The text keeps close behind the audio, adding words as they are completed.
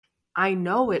I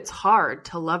know it's hard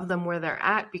to love them where they're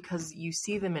at because you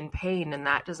see them in pain, and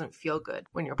that doesn't feel good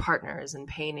when your partner is in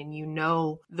pain and you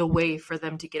know the way for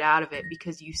them to get out of it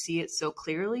because you see it so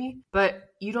clearly, but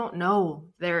you don't know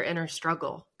their inner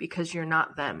struggle because you're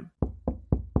not them.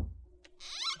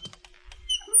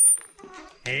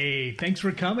 Hey, thanks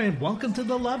for coming. Welcome to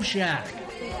the Love Shack.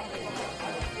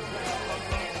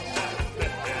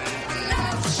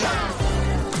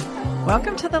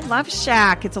 Welcome to the Love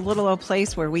Shack. It's a little old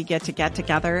place where we get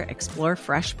together, explore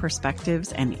fresh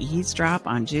perspectives, and eavesdrop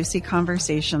on juicy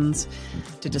conversations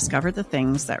to discover the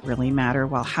things that really matter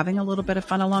while having a little bit of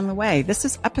fun along the way. This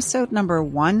is episode number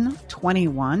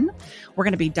 121. We're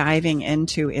going to be diving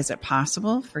into, is it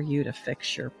possible for you to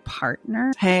fix your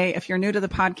partner? Hey, if you're new to the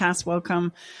podcast,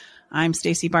 welcome. I'm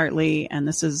Stacey Bartley, and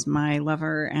this is my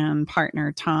lover and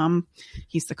partner, Tom.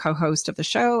 He's the co-host of the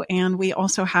show, and we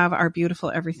also have our beautiful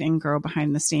everything girl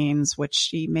behind the scenes, which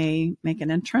she may make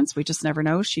an entrance. We just never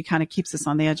know. She kind of keeps us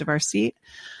on the edge of our seat.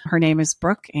 Her name is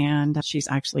Brooke, and she's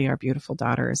actually our beautiful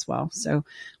daughter as well. So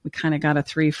we kind of got a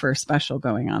 3 for special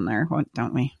going on there,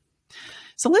 don't we?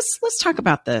 So let's talk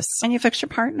about this. Can you fix your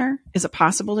partner? Is it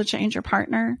possible to change your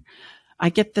partner? I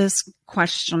get this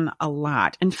question a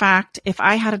lot. In fact, if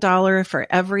I had $1 for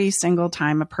every single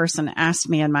time a person asked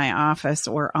me in my office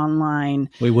or online,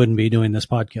 we wouldn't be doing this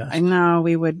podcast. I know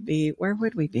we would be. Where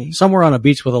would we be? Somewhere on a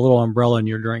beach with a little umbrella in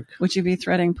your drink. Would you be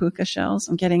threading puka shells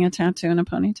and getting a tattoo and a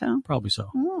ponytail? Probably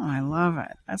so. Oh, I love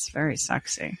it. That's very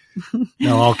sexy.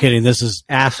 No, all kidding. This is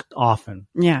asked often.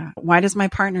 Yeah. Why does my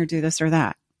partner do this or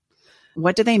that?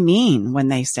 What do they mean when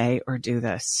they say or do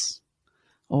this?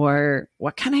 Or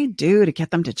what can I do to get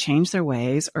them to change their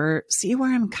ways or see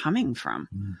where I'm coming from?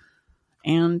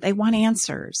 And they want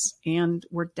answers, and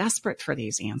we're desperate for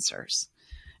these answers.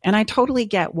 And I totally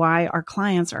get why our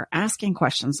clients are asking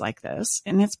questions like this.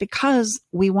 And it's because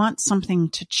we want something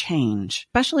to change,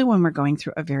 especially when we're going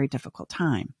through a very difficult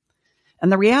time.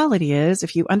 And the reality is,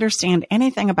 if you understand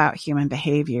anything about human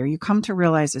behavior, you come to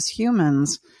realize as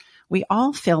humans, we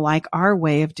all feel like our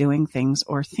way of doing things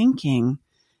or thinking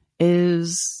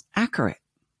is accurate.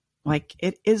 Like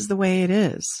it is the way it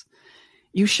is.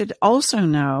 You should also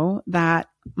know that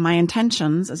my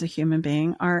intentions as a human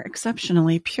being are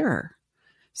exceptionally pure.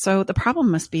 So the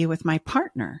problem must be with my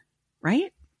partner,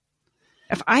 right?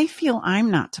 If I feel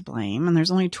I'm not to blame and there's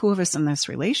only 2 of us in this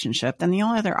relationship, then the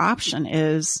only other option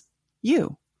is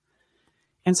you.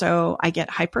 And so I get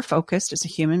hyper-focused as a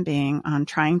human being on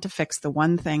trying to fix the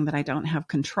one thing that I don't have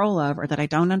control of or that I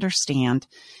don't understand.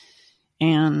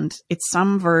 And it's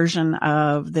some version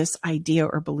of this idea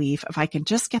or belief. If I can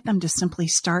just get them to simply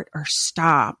start or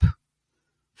stop,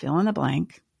 fill in the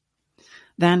blank,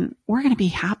 then we're going to be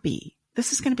happy.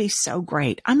 This is going to be so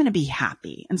great. I'm going to be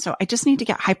happy. And so I just need to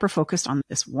get hyper-focused on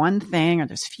this one thing or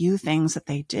this few things that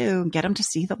they do and get them to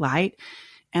see the light.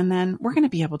 And then we're going to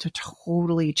be able to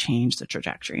totally change the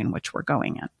trajectory in which we're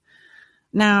going in.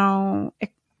 Now,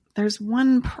 there's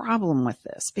one problem with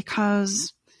this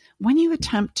because when you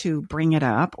attempt to bring it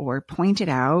up or point it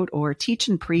out or teach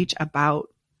and preach about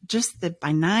just the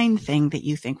benign thing that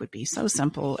you think would be so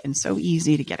simple and so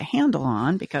easy to get a handle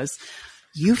on because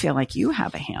you feel like you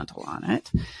have a handle on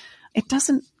it, it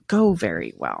doesn't go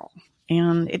very well.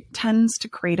 And it tends to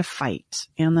create a fight.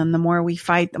 And then the more we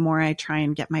fight, the more I try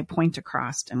and get my point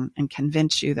across and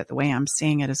convince you that the way I'm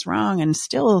seeing it is wrong. And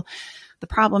still, the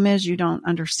problem is you don't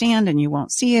understand and you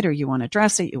won't see it or you won't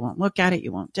address it. You won't look at it.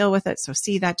 You won't deal with it. So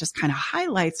see, that just kind of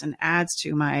highlights and adds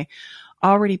to my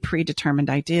already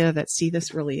predetermined idea that, see,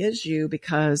 this really is you,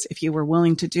 because if you were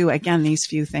willing to do, again, these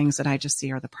few things that I just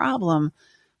see are the problem,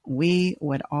 we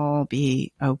would all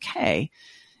be okay.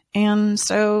 And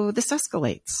so this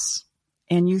escalates.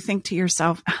 And you think to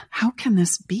yourself, how can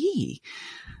this be?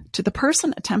 To the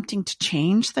person attempting to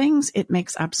change things, it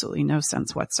makes absolutely no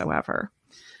sense whatsoever.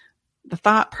 The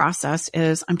thought process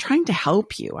is, I'm trying to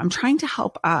help you. I'm trying to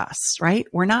help us, right?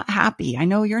 We're not happy. I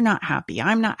know you're not happy.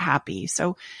 I'm not happy.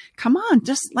 So come on,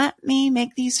 just let me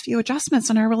make these few adjustments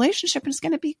in our relationship and it's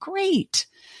going to be great.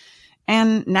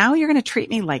 And now you're going to treat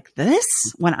me like this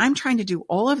when I'm trying to do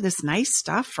all of this nice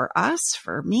stuff for us,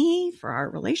 for me, for our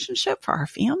relationship, for our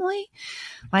family.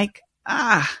 Like,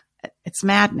 it's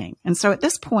maddening. And so at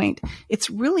this point,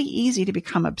 it's really easy to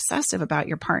become obsessive about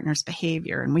your partner's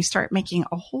behavior. And we start making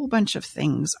a whole bunch of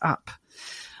things up.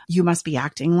 You must be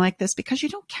acting like this because you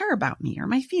don't care about me or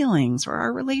my feelings or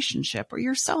our relationship, or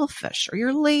you're selfish or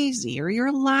you're lazy or you're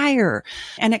a liar.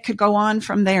 And it could go on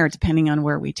from there depending on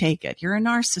where we take it. You're a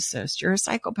narcissist. You're a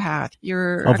psychopath.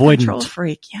 You're avoidant. A control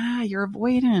freak. Yeah, you're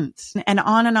avoidant. And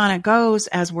on it goes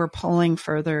as we're pulling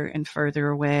further and further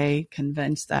away,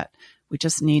 convinced that we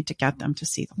just need to get them to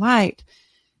see the light.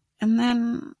 And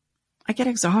then I get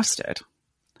exhausted.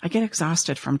 I get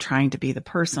exhausted from trying to be the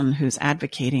person who's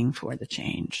advocating for the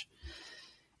change.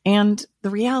 And the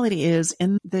reality is,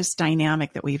 in this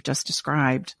dynamic that we've just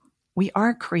described, we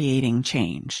are creating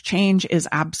change. Change is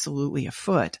absolutely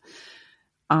afoot.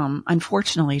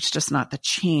 Unfortunately, it's just not the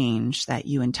change that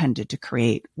you intended to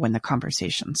create when the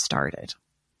conversation started.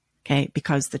 Okay,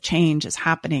 because the change is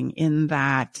happening in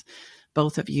that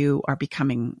both of you are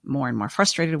becoming more and more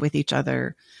frustrated with each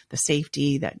other. The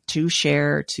safety that to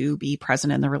share, to be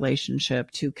present in the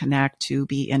relationship, to connect, to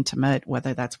be intimate,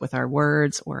 whether that's with our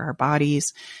words or our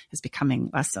bodies, is becoming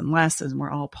less and less as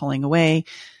we're all pulling away,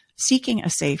 seeking a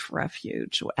safe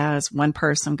refuge. As one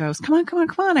person goes, come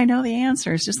on, I know the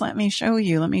answers. Just let me show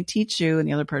you. Let me teach you. And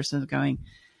the other person is going,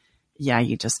 yeah,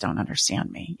 you just don't understand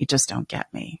me. You just don't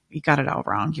get me. You got it all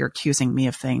wrong. You're accusing me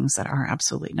of things that are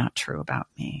absolutely not true about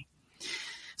me.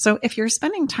 So if you're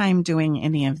spending time doing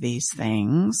any of these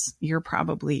things, you're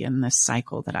probably in this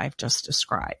cycle that I've just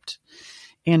described.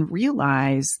 And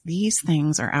realize these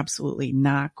things are absolutely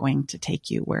not going to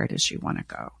take you where it is you want to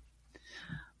go.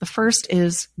 The first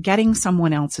is getting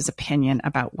someone else's opinion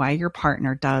about why your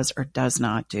partner does or does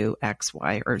not do X,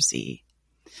 Y, or Z.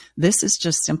 This is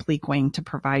just simply going to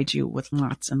provide you with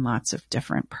lots and lots of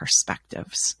different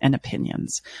perspectives and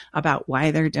opinions about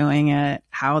why they're doing it,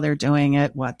 how they're doing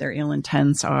it, what their ill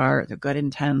intents are, their good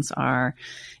intents are.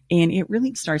 And it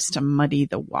really starts to muddy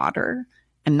the water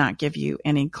and not give you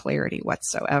any clarity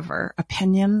whatsoever.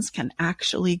 Opinions can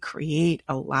actually create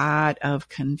a lot of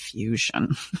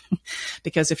confusion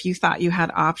because if you thought you had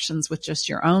options with just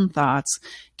your own thoughts,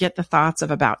 get the thoughts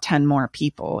of about 10 more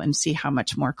people and see how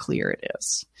much more clear it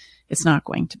is. It's not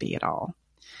going to be at all.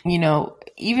 You know,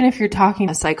 even if you're talking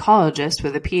to a psychologist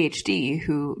with a PhD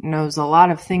who knows a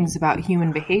lot of things about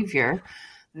human behavior,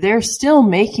 they're still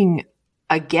making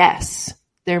a guess.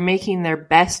 They're making their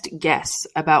best guess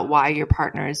about why your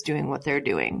partner is doing what they're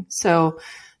doing. So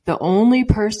the only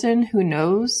person who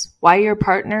knows why your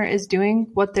partner is doing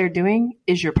what they're doing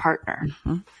is your partner.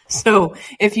 Mm-hmm. So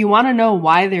if you want to know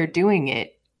why they're doing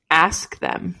it, ask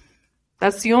them.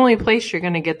 That's the only place you're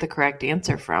going to get the correct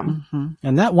answer from. Mm-hmm.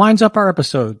 And that winds up our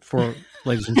episode for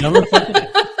ladies and gentlemen.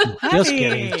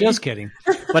 Just kidding.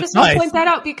 But just to point that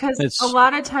out because a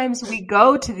lot of times we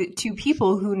go to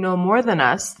people who know more than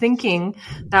us thinking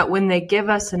that when they give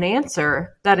us an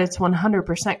answer that it's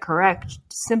 100% correct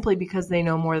simply because they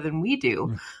know more than we do.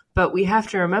 Mm. But we have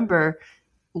to remember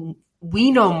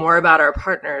we know more about our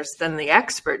partners than the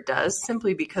expert does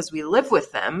simply because we live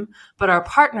with them, but our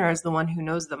partner is the one who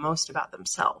knows the most about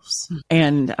themselves.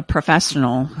 And a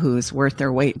professional who's worth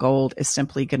their weight in gold is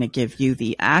simply going to give you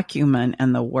the acumen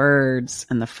and the words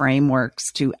and the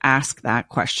frameworks to ask that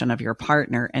question of your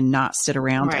partner and not sit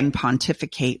around and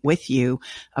pontificate with you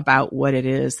about what it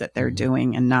is that they're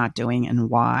doing and not doing and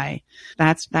why.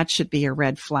 That should be a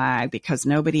red flag because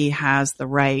nobody has the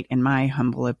right, in my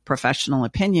humble professional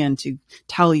opinion, to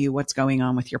tell you what's going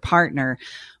on with your partner.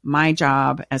 My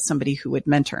job as somebody who would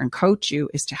mentor and coach you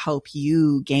is to help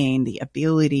you gain the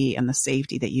ability and the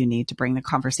safety that you need to bring the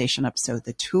conversation up so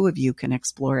the two of you can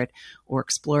explore it or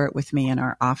explore it with me in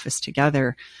our office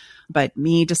together. But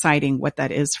me deciding what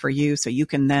that is for you so you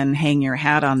can then hang your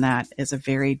hat on that is a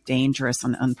very dangerous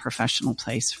and unprofessional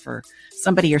place for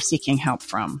somebody you're seeking help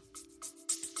from.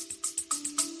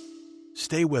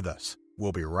 Stay with us.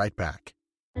 We'll be right back.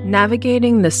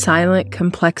 Navigating the silent,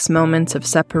 complex moments of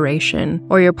separation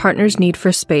or your partner's need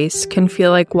for space can feel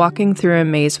like walking through a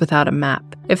maze without a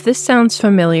map. If this sounds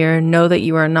familiar, know that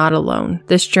you are not alone.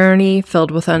 This journey,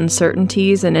 filled with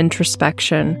uncertainties and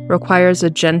introspection, requires a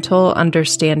gentle,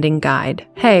 understanding guide.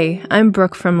 Hey, I'm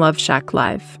Brooke from Love Shack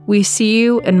Live. We see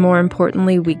you, and more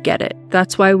importantly, we get it.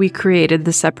 That's why we created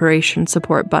the Separation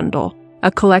Support Bundle. A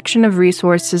collection of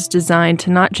resources designed to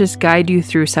not just guide you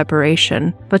through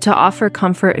separation, but to offer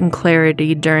comfort and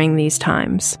clarity during these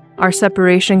times. Our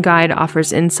separation guide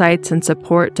offers insights and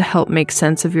support to help make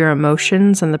sense of your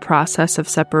emotions and the process of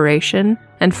separation.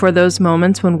 And for those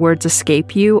moments when words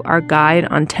escape you, our guide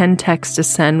on 10 texts to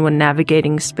send when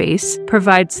navigating space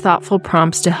provides thoughtful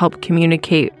prompts to help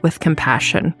communicate with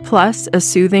compassion, plus a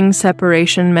soothing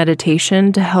separation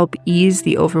meditation to help ease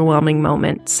the overwhelming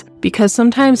moments. Because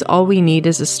sometimes all we need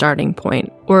is a starting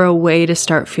point or a way to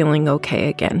start feeling okay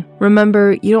again.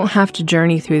 Remember, you don't have to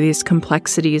journey through these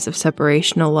complexities of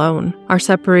separation alone. Our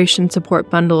separation support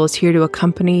bundle is here to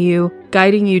accompany you,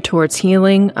 guiding you towards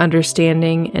healing,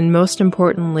 understanding, and most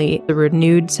importantly, the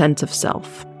renewed sense of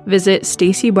self. Visit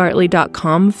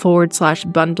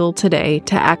stacybartley.com/bundle today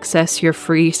to access your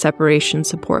free separation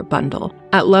support bundle.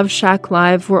 At Love Shack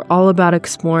Live, we're all about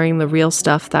exploring the real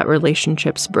stuff that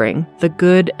relationships bring, the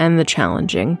good and the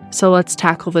challenging. So let's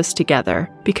tackle this together,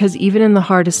 because even in the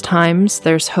hardest times,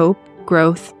 there's hope,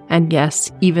 growth, and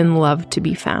yes, even love to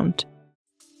be found.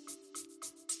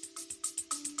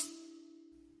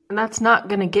 And that's not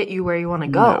going to get you where you want to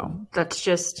go. No. That's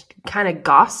just kind of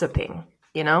gossiping,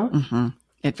 you know? Mm-hmm.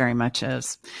 It very much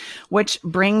is. Which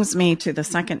brings me to the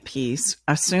second piece.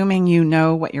 Assuming you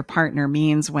know what your partner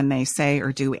means when they say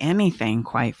or do anything,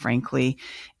 quite frankly,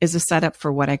 is a setup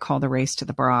for what I call the race to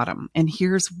the bottom. And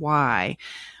here's why.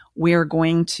 We're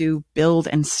going to build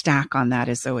and stack on that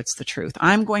as though it's the truth.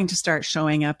 I'm going to start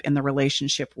showing up in the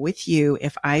relationship with you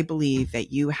if I believe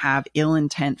that you have ill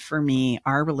intent for me,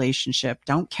 our relationship,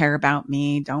 don't care about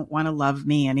me, don't want to love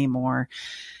me anymore.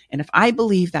 And if I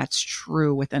believe that's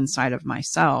true within inside of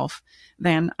myself,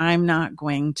 then I'm not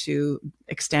going to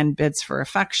extend bids for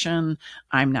affection.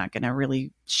 I'm not going to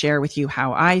really share with you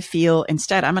how I feel.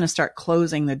 Instead, I'm going to start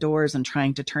closing the doors and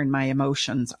trying to turn my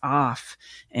emotions off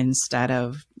instead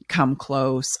of come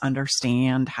close,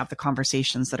 understand, have the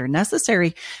conversations that are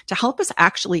necessary to help us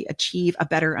actually achieve a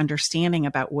better understanding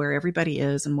about where everybody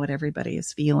is and what everybody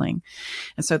is feeling.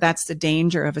 And so that's the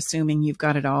danger of assuming you've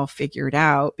got it all figured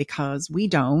out, because we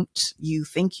don't. You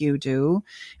think you do.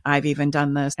 I've even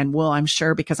done this and will, I'm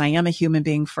sure, because I am a human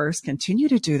being first, continue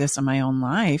to do this in my own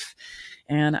life.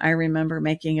 And I remember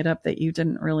making it up that you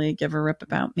didn't really give a rip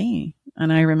about me.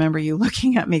 And I remember you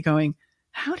looking at me going,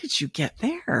 how did you get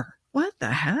there? What the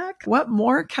heck? What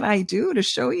more can I do to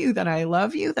show you that I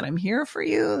love you, that I'm here for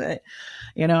you, that,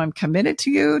 you know, I'm committed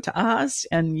to you, to us,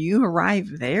 and you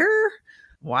arrive there?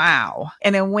 Wow.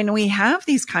 And then when we have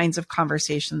these kinds of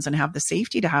conversations and have the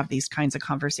safety to have these kinds of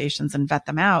conversations and vet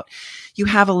them out, you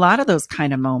have a lot of those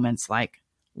kind of moments like,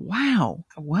 wow,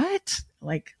 what?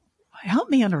 Like, help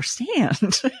me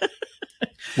understand.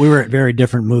 We were at very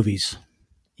different movies.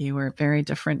 You were at very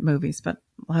different movies, but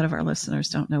a lot of our listeners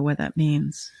don't know what that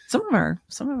means. Some of our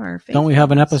Don't we have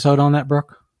an episode on that,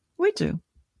 Brooke? We do.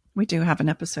 We do have an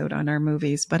episode on our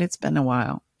movies, but it's been a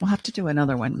while. We'll have to do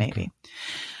another one maybe. Okay.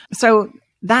 So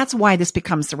that's why this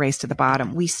becomes the race to the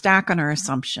bottom. We stack on our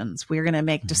assumptions. We're going to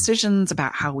make decisions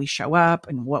about how we show up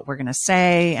and what we're going to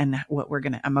say and what we're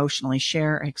going to emotionally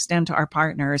share and extend to our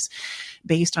partners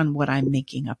based on what I'm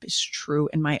making up is true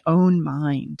in my own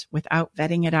mind without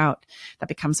vetting it out. That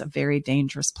becomes a very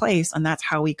dangerous place. And that's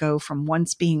how we go from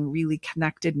once being really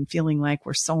connected and feeling like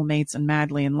we're soulmates and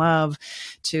madly in love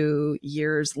to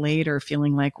years later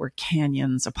feeling like we're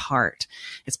canyons apart.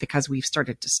 It's because we've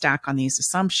started to stack on these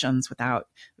assumptions without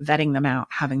vetting them out,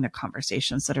 having the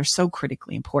conversations that are so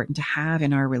critically important to have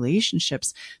in our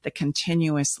relationships that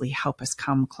continuously help us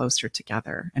come closer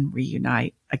together and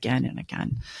reunite again and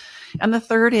again. And the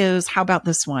third is, how about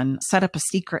this one? Set up a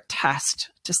secret test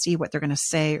to see what they're going to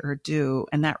say or do.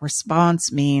 And that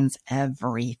response means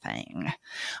everything.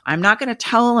 I'm not going to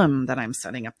tell them that I'm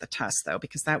setting up the test though,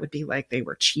 because that would be like they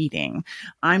were cheating.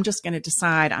 I'm just going to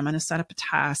decide I'm going to set up a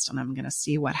test and I'm going to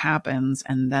see what happens.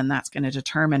 And then that's going to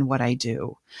determine what I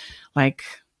do. Like,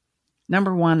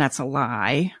 number one, that's a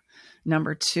lie.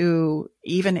 Number two,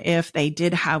 even if they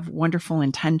did have wonderful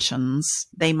intentions,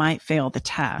 they might fail the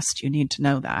test. You need to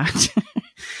know that.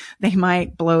 They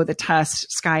might blow the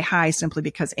test sky high simply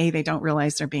because A, they don't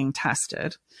realize they're being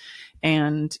tested.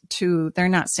 And two, they're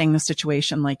not seeing the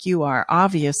situation like you are,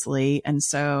 obviously. And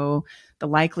so the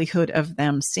likelihood of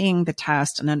them seeing the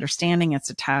test and understanding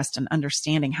it's a test and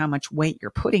understanding how much weight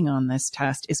you're putting on this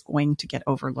test is going to get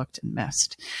overlooked and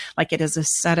missed. Like, it is a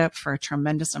setup for a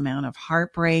tremendous amount of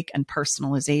heartbreak and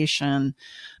personalization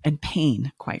and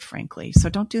pain, quite frankly. So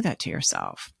don't do that to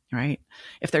yourself, right?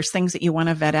 If there's things that you want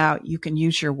to vet out, you can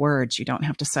use your words. You don't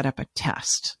have to set up a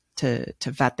test to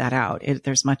vet that out.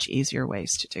 There's much easier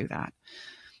ways to do that.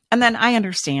 And then I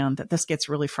understand that this gets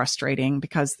really frustrating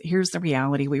because here's the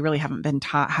reality. We really haven't been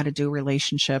taught how to do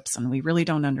relationships and we really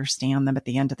don't understand them at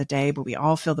the end of the day, but we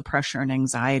all feel the pressure and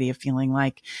anxiety of feeling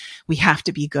like we have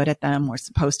to be good at them. We're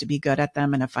supposed to be good at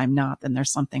them. And if I'm not, then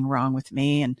there's something wrong with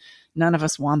me. And none of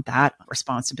us want that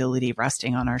responsibility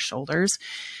resting on our shoulders.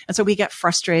 And so we get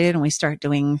frustrated and we start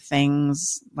doing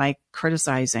things like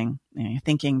criticizing,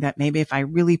 thinking that maybe if I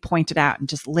really point it out and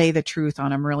just lay the truth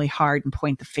on them really hard and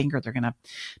point the finger, they're going to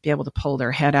be able to pull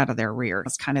their head out of their rear.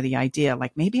 That's kind of the idea.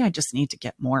 Like, maybe I just need to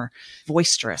get more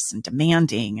boisterous and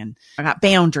demanding, and I got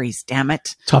boundaries, damn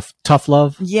it. Tough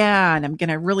love. Yeah. And I'm going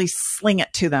to really sling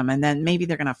it to them. And then maybe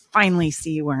they're going to finally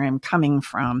see where I'm coming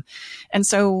from. And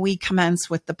so we commence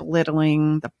with the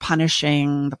belittling, the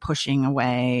punishing, the pushing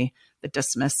away, the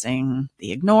dismissing,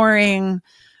 the ignoring,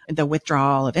 the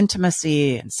withdrawal of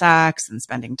intimacy and sex and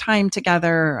spending time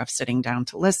together, of sitting down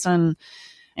to listen.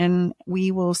 And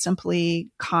we will simply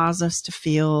cause us to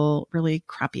feel really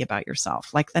crappy about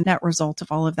yourself. Like the net result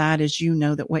of all of that is you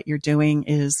know that what you're doing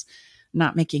is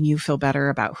not making you feel better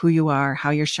about who you are,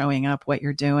 how you're showing up, what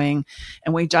you're doing.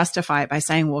 And we justify it by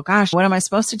saying, well, gosh, what am I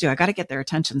supposed to do? I got to get their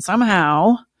attention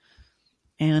somehow.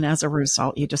 And as a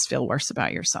result, you just feel worse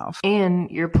about yourself. And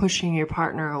you're pushing your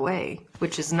partner away,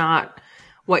 which is not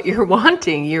what you're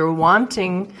wanting. You're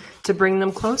wanting to bring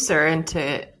them closer. And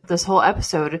to this whole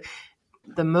episode,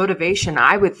 the motivation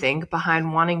I would think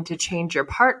behind wanting to change your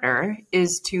partner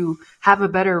is to have a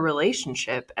better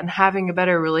relationship. And having a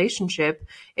better relationship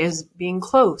is being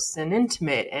close and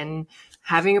intimate and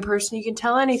having a person you can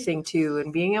tell anything to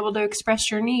and being able to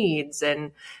express your needs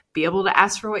and be able to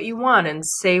ask for what you want and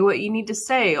say what you need to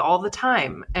say all the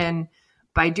time. And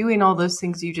by doing all those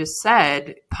things you just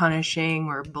said, punishing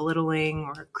or belittling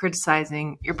or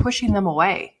criticizing, you're pushing them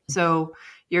away. So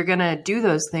you're going to do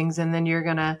those things and then you're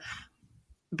going to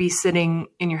be sitting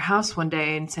in your house one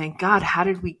day and saying, God, how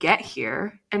did we get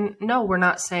here? And no, we're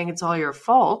not saying it's all your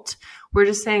fault. We're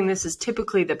just saying this is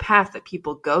typically the path that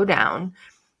people go down,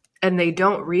 and they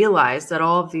don't realize that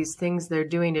all of these things they're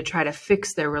doing to try to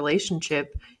fix their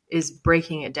relationship is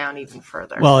breaking it down even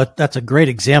further. Well, that's a great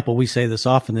example. We say this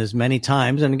often, as many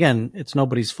times. And again, it's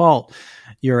nobody's fault.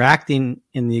 You're acting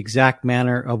in the exact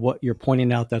manner of what you're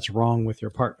pointing out that's wrong with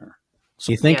your partner.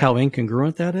 So you think how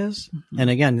incongruent that is? Mm-hmm. And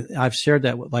again, I've shared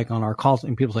that with, like on our calls,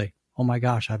 and people say, oh my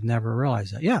gosh, I've never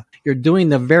realized that. Yeah. You're doing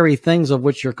the very things of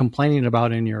which you're complaining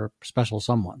about in your special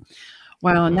someone.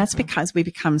 Well, and that's because we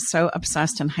become so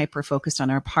obsessed and hyper-focused on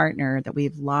our partner that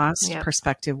we've lost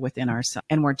perspective within ourselves.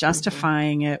 And we're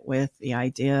justifying it with the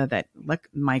idea that, look,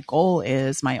 my goal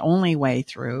is, my only way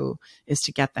through is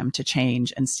to get them to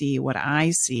change and see what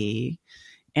I see.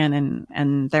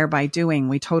 And thereby doing,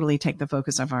 we totally take the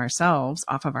focus of ourselves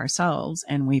off of ourselves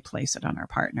and we place it on our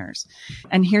partners.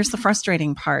 And here's the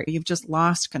frustrating part. You've just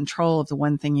lost control of the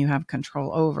one thing you have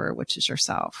control over, which is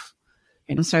yourself.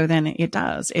 And so then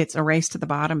it's a race to the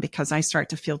bottom because I start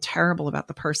to feel terrible about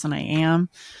the person I am.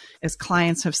 As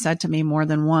clients have said to me more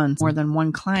than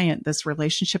one client, this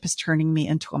relationship is turning me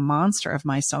into a monster of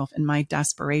myself in my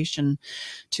desperation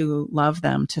to love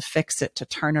them, to fix it, to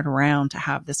turn it around, to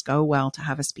have this go well, to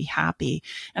have us be happy.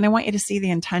 And I want you to see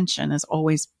the intention is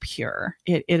always pure.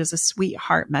 It is a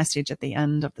sweetheart message at the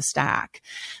end of the stack.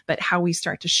 But how we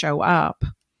start to show up,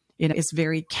 it is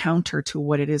very counter to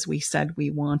what it is we said we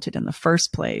wanted in the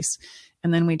first place.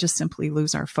 And then we just simply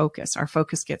lose our focus. Our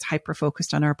focus gets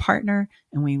hyper-focused on our partner,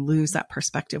 and we lose that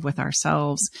perspective with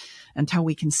ourselves until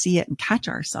we can see it and catch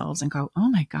ourselves and go,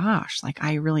 oh my gosh, like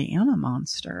I really am a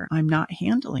monster. I'm not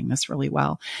handling this really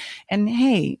well. And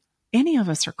hey, any of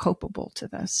us are culpable to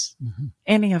this. Mm-hmm.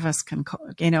 Any of us can,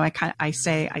 I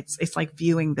say it's like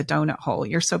viewing the donut hole.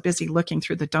 You're so busy looking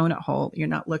through the donut hole, you're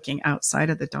not looking outside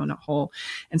of the donut hole.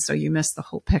 And so you miss the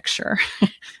whole picture.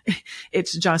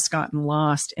 It's just gotten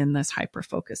lost in this hyper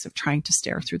focus of trying to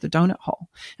stare through the donut hole.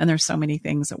 And there's so many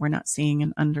things that we're not seeing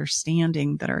and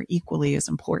understanding that are equally as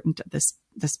important at this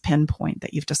pinpoint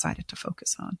that you've decided to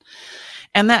focus on.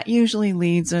 And that usually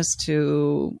leads us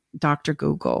to Dr.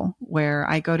 Google, where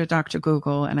I go to Dr.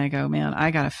 Google and I go, man,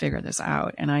 I got to figure this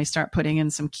out. And I start putting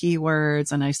in some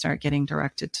keywords and I start getting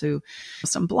directed to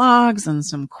some blogs and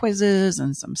some quizzes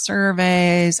and some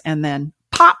surveys. And then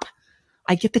pop,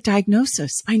 I get the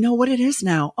diagnosis. I know what it is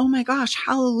now. Oh my gosh,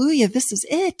 hallelujah, this is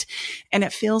it. And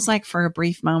it feels like for a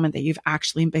brief moment that you've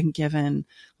actually been given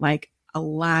like a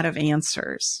lot of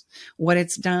answers. What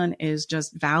it's done is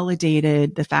just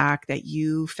validated the fact that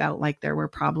you felt like there were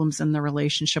problems in the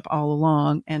relationship all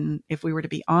along. And if we were to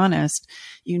be honest,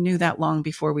 you knew that long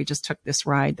before we just took this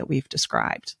ride that we've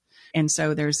described. And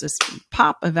so there's this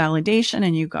pop of validation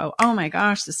and you go, oh my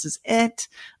gosh, this is it.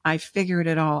 I figured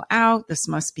it all out. This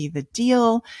must be the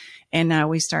deal. And now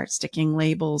we start sticking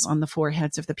labels on the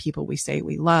foreheads of the people we say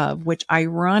we love, which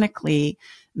ironically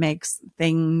makes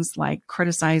things like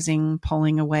criticizing,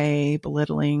 pulling away,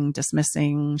 belittling,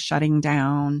 dismissing, shutting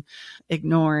down,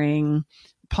 ignoring,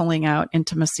 pulling out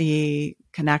intimacy,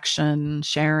 connection,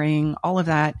 sharing, all of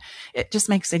that. It just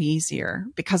makes it easier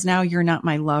because now you're not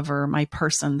my lover, my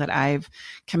person that I've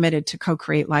committed to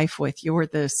co-create life with. You're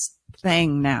this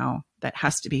thing now that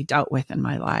has to be dealt with in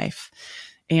my life.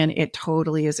 And it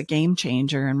totally is a game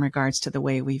changer in regards to the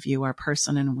way we view our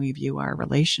person and we view our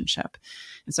relationship.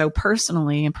 And so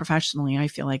personally and professionally, I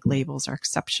feel like labels are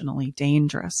exceptionally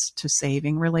dangerous to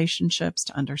saving relationships,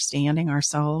 to understanding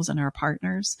ourselves and our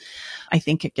partners. I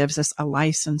think it gives us a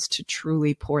license to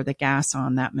truly pour the gas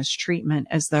on that mistreatment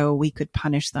as though we could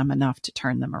punish them enough to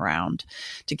turn them around,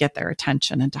 to get their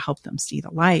attention and to help them see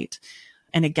the light.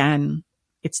 And again,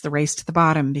 it's the race to the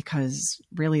bottom, because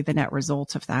really the net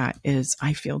result of that is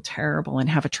I feel terrible and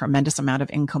have a tremendous amount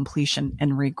of incompletion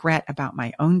and regret about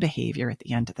my own behavior at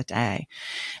the end of the day.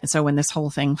 And so when this whole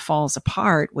thing falls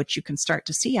apart, which you can start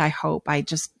to see, I hope, by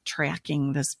just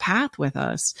tracking this path with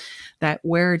us, that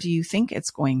where do you think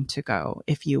it's going to go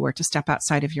if you were to step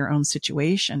outside of your own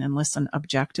situation and listen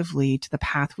objectively to the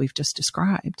path we've just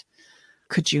described?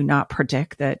 Could you not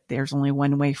predict that there's only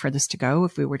one way for this to go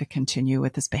if we were to continue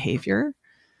with this behavior?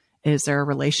 Is there a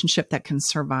relationship that can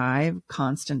survive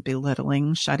constant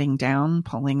belittling, shutting down,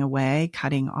 pulling away,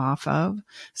 cutting off of,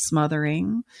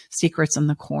 smothering, secrets in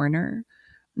the corner?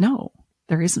 No,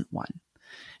 there isn't one.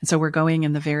 And so we're going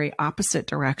in the very opposite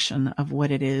direction of what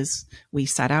it is we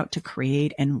set out to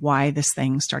create and why this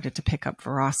thing started to pick up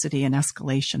ferocity and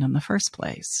escalation in the first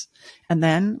place. And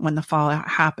then when the fallout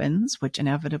happens, which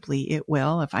inevitably it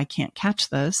will if I can't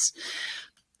catch this,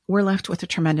 we're left with a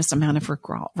tremendous amount of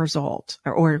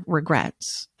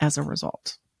regrets as a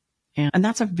result. And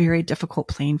that's a very difficult,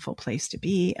 painful place to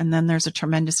be. And then there's a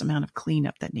tremendous amount of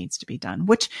cleanup that needs to be done,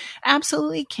 which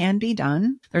absolutely can be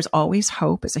done. There's always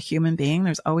hope as a human being.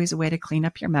 There's always a way to clean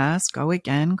up your mess, go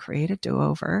again, create a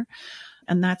do-over.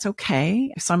 And that's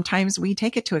okay. Sometimes we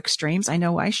take it to extremes. I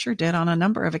know I sure did on a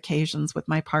number of occasions with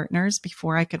my partners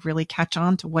before I could really catch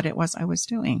on to what it was I was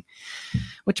doing.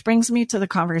 Which brings me to the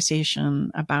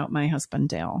conversation about my husband,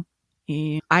 Dale.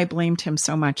 I blamed him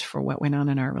so much for what went on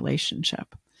in our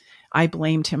relationship. I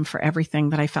blamed him for everything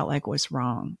that I felt like was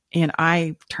wrong. And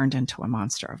I turned into a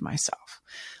monster of myself.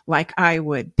 Like I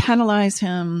would penalize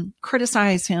him,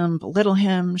 criticize him, belittle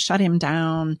him, shut him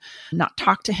down, not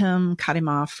talk to him, cut him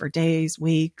off for days,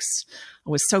 weeks. I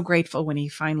was so grateful when he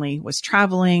finally was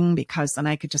traveling, because then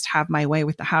I could just have my way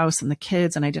with the house and the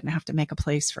kids and I didn't have to make a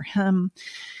place for him.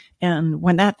 And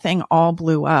when that thing all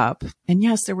blew up, and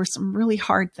yes, there were some really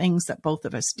hard things that both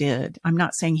of us did. I'm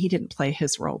not saying he didn't play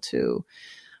his role too.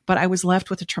 But I was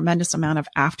left with a tremendous amount of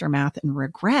aftermath and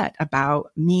regret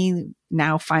about me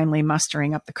now finally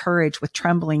mustering up the courage with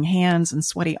trembling hands and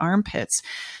sweaty armpits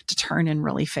to turn and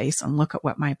really face and look at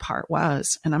what my part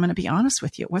was. And I'm going to be honest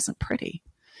with you, it wasn't pretty.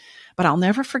 But I'll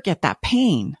never forget that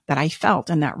pain that I felt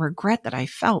and that regret that I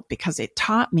felt, because it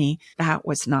taught me that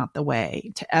was not the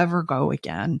way to ever go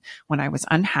again when I was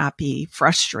unhappy,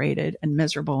 frustrated, and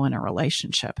miserable in a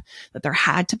relationship, that there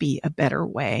had to be a better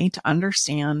way to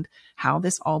understand how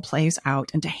this all plays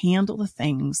out and to handle the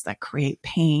things that create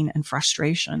pain and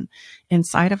frustration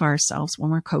inside of ourselves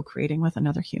when we're co-creating with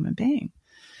another human being.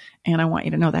 And I want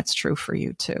you to know that's true for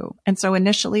you too. And so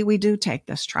initially we do take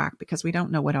this track because we don't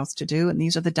know what else to do. And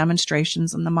these are the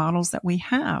demonstrations and the models that we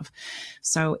have.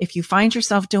 So if you find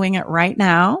yourself doing it right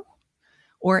now,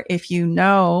 or if you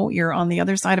know you're on the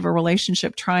other side of a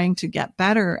relationship trying to get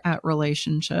better at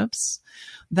relationships,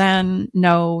 then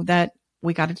know that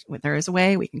there is a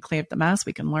way we can clear up the mess.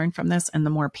 We can learn from this. And the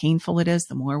more painful it is,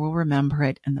 the more we'll remember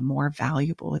it and the more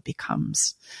valuable it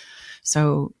becomes.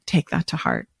 So take that to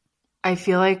heart. I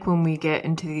feel like when we get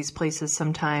into these places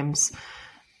sometimes,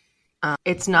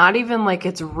 it's not even like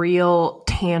it's real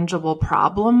tangible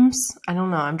problems. I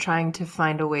don't know. I'm trying to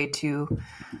find a way to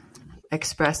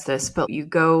express this, but you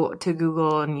go to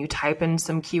Google and you type in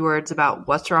some keywords about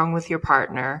what's wrong with your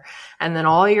partner, and then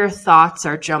all your thoughts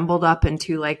are jumbled up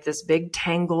into like this big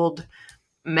tangled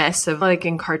mess of, like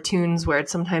in cartoons where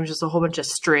it's sometimes just a whole bunch of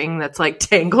string that's like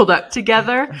tangled up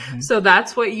together. Mm-hmm. So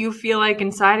that's what you feel like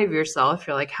inside of yourself.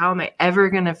 You're like, how am I ever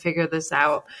going to figure this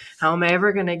out? How am I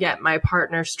ever going to get my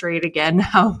partner straight again?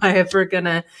 How am I ever going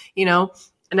to,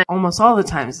 and almost all the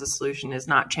times the solution is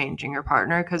not changing your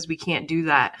partner, because we can't do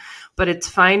that. But it's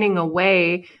finding a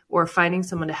way or finding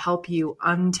someone to help you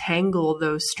untangle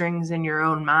those strings in your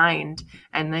own mind.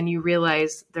 And then you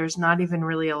realize there's not even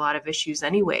really a lot of issues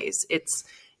anyways. It's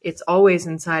always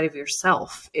inside of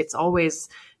yourself. It's always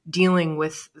dealing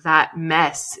with that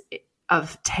mess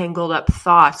of tangled up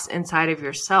thoughts inside of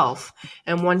yourself.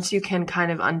 And once you can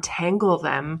kind of untangle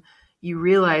them, you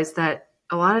realize that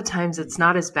a lot of times it's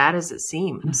not as bad as it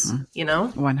seems,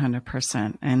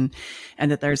 100%. And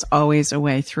that there's always a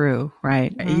way through,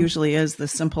 right? Mm-hmm. It usually is the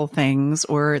simple things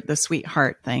or the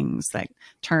sweetheart things that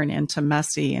turn into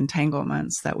messy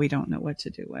entanglements that we don't know what to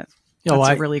do with. That's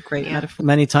a really great metaphor.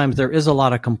 Many times there is a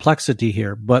lot of complexity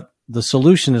here, but the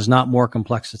solution is not more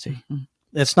complexity.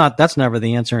 That's never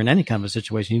the answer in any kind of a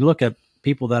situation. You look at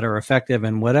people that are effective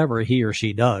in whatever he or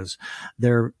she does,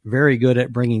 they're very good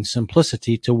at bringing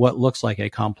simplicity to what looks like a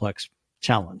complex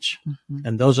challenge.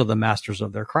 And those are the masters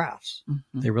of their crafts.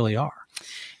 They really are.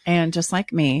 And just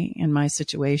like me in my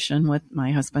situation with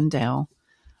my husband, Dale,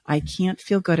 I can't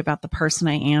feel good about the person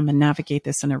I am and navigate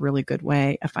this in a really good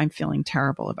way if I'm feeling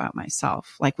terrible about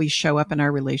myself. Like, we show up in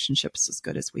our relationships as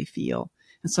good as we feel.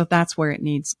 And so that's where it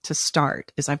needs to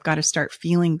start, is I've got to start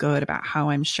feeling good about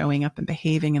how I'm showing up and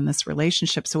behaving in this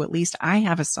relationship. So at least I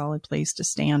have a solid place to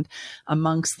stand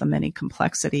amongst the many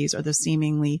complexities or the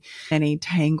seemingly many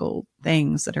tangled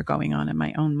things that are going on in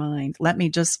my own mind. Let me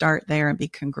just start there and be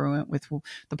congruent with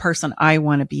the person I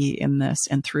want to be in this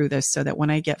and through this, so that when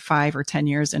I get 5 or 10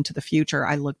 years into the future,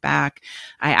 I look back,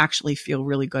 I actually feel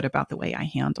really good about the way I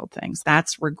handled things.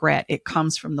 That's regret. It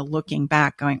comes from the looking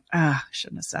back going, I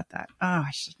shouldn't have said that. I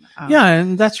shouldn't have. Yeah.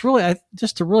 And that's really,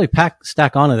 just to really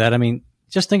stack onto that. I mean,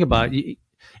 just think about it.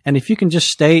 And if you can just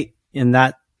stay in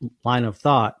that line of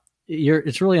thought,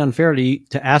 it's really unfair to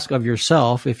ask of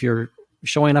yourself, if you're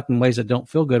showing up in ways that don't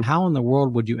feel good, how in the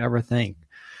world would you ever think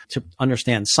to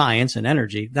understand science and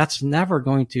energy? That's never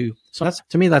going to. So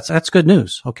to me, that's good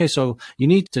news. Okay. So you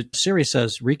need to, Siri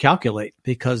says, recalculate,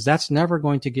 because that's never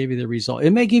going to give you the result.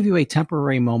 It may give you a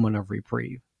temporary moment of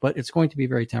reprieve, but it's going to be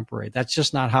very temporary. That's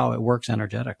just not how it works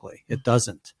energetically. It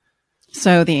doesn't.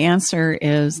 So the answer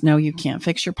is no, you can't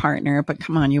fix your partner, but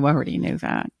come on, you already knew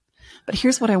that. But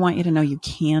here's what I want you to know you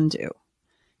can do.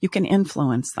 You can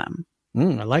influence them. I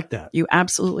like that. You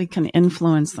absolutely can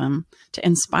influence them to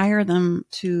inspire them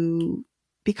to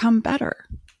become better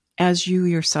as you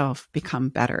yourself become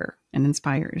better and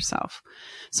inspire yourself.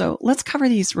 So let's cover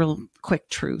these real quick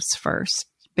truths first,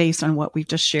 based on what we've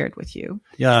just shared with you.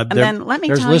 Yeah. And then let me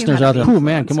there's tell listeners you out there. Oh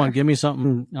man, come on, give me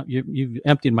something. You've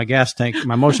emptied my gas tank.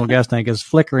 My emotional gas tank is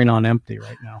flickering on empty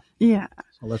right now. Yeah.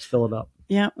 So let's fill it up.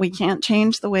 Yeah. We can't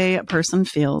change the way a person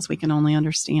feels. We can only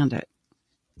understand it.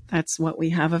 That's what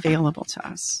we have available to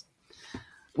us.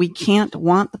 We can't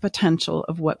want the potential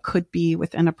of what could be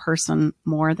within a person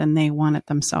more than they want it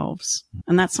themselves.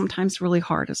 And that's sometimes really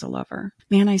hard as a lover.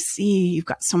 Man, I see you've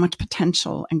got so much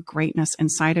potential and greatness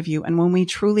inside of you. And when we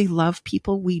truly love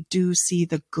people, we do see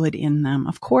the good in them.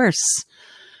 Of course,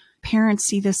 parents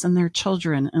see this in their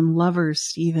children, and lovers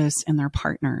see this in their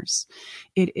partners.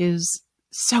 It is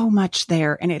so much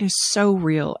there, and it is so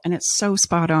real, and it's so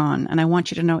spot on. And I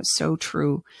want you to know it's so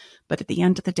true. But at the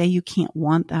end of the day, you can't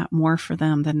want that more for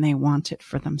them than they want it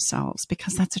for themselves,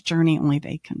 because that's a journey only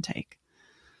they can take.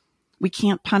 We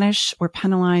can't punish or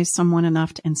penalize someone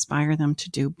enough to inspire them to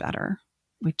do better.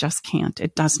 We just can't.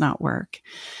 It does not work.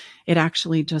 It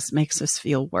actually just makes us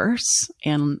feel worse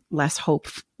and less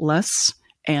hopeless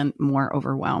and more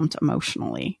overwhelmed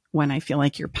emotionally when I feel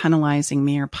like you're penalizing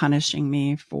me or punishing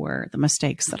me for the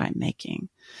mistakes that I'm making.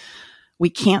 We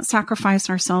can't sacrifice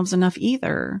ourselves enough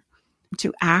either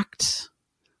to act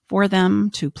for them,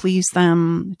 to please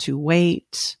them, to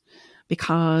wait,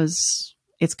 because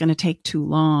it's going to take too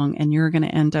long and you're going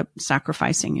to end up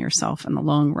sacrificing yourself in the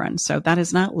long run. So that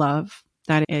is not love.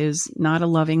 That is not a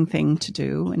loving thing to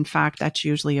do. In fact, that's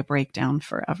usually a breakdown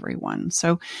for everyone.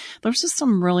 So there's just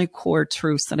some really core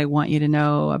truths that I want you to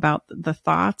know about the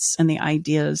thoughts and the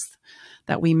ideas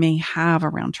that we may have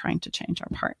around trying to change our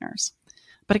partners.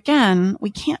 But again,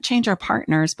 we can't change our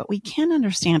partners, but we can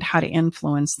understand how to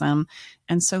influence them.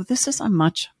 And so this is a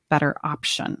much better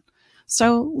option.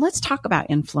 So let's talk about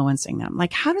influencing them.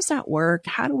 Like, how does that work?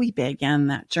 How do we begin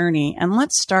that journey? And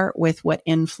let's start with what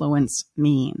influence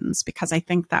means, because I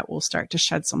think that will start to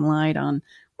shed some light on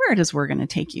where it is we're going to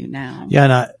take you now.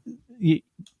 Yeah. And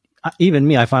even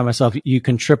me, I find myself, you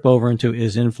can trip over into,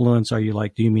 is influence, are you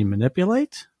like, do you mean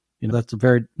manipulate? That's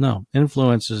no,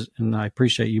 influence is, and I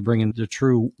appreciate you bringing the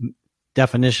true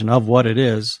definition of what it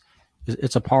is.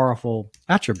 It's a powerful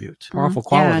attribute, powerful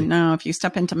quality. Yeah, no, if you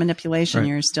step into manipulation, Right.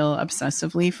 You're still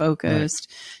obsessively focused.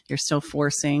 Right. You're still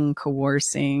forcing,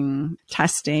 coercing,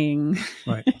 testing,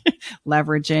 Right.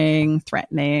 leveraging,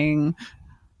 threatening.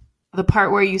 The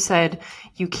part where you said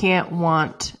you can't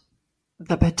want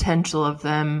the potential of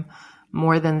them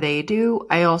more than they do,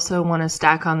 I also want to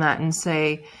stack on that and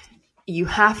say you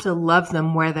have to love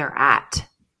them where they're at,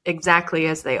 exactly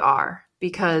as they are.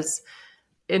 Because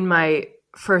in my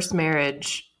first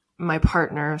marriage, my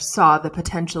partner saw the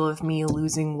potential of me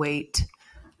losing weight,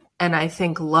 and I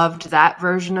think loved that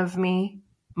version of me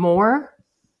more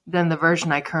than the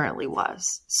version I currently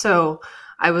was. So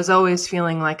I was always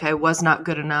feeling like I was not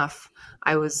good enough.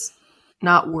 I was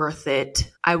not worth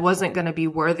it. I wasn't going to be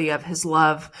worthy of his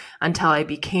love until I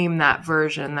became that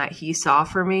version that he saw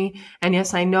for me. And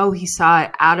yes, I know he saw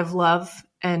it out of love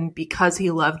and because he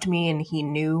loved me and he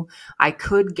knew I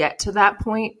could get to that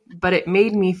point, but it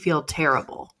made me feel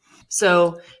terrible.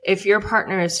 So if your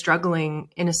partner is struggling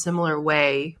in a similar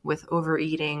way with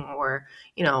overeating or,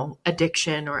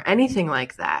 addiction or anything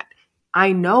like that,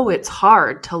 I know it's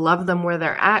hard to love them where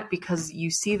they're at because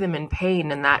you see them in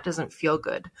pain and that doesn't feel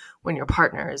good when your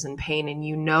partner is in pain and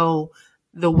you know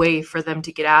the way for them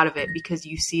to get out of it because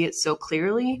you see it so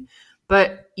clearly,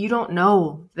 but you don't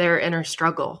know their inner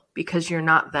struggle because you're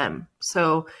not them.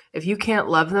 So if you can't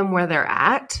love them where they're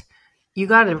at, you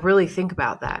got to really think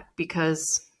about that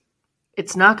because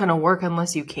it's not going to work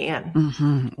unless you can.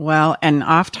 Mm-hmm. Well, and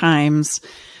oftentimes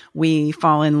we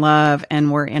fall in love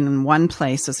and we're in one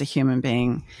place as a human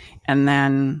being, and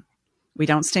then we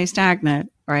don't stay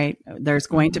stagnant, right? There's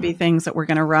going to be things that we're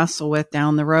going to wrestle with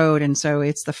down the road. And so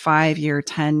it's the 5-year,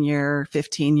 10-year,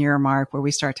 15-year mark where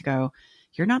we start to go,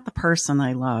 you're not the person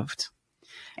I loved.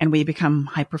 And we become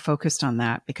hyper-focused on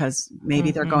that because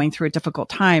maybe they're going through a difficult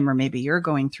time, or maybe you're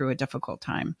going through a difficult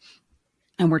time.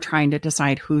 And we're trying to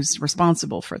decide who's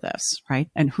responsible for this, right?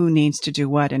 And who needs to do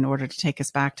what in order to take us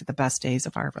back to the best days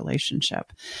of our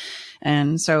relationship.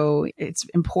 And so it's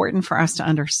important for us to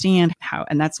understand how,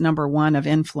 and that's number one of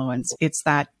influence. It's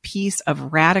that piece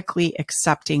of radically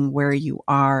accepting where you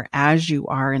are as you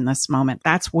are in this moment.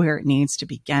 That's where it needs to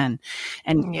begin.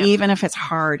 And even if it's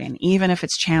hard and even if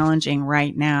it's challenging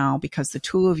right now, because the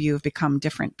two of you have become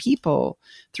different people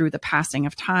through the passing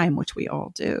of time, which we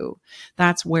all do,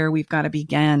 that's where we've got to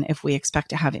begin if we expect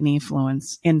to have any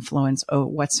influence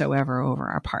whatsoever over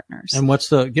our partners. And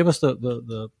give us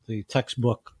the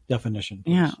textbook definition,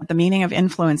 please. Yeah. The meaning of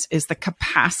influence is the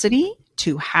capacity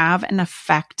to have an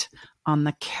effect on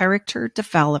the character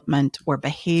development or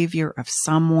behavior of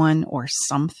someone or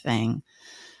something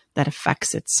that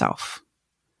affects itself.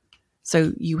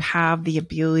 So you have the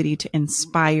ability to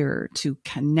inspire, to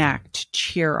connect, to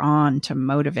cheer on, to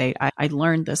motivate. I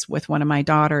learned this with one of my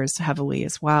daughters heavily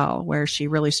as well, where she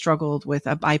really struggled with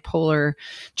a bipolar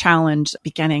challenge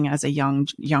beginning as a young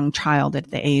child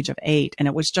at the age of 8. And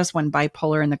it was just when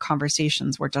bipolar and the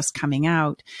conversations were just coming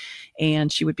out,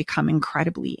 and she would become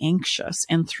incredibly anxious.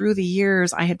 And through the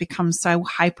years, I had become so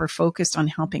hyper-focused on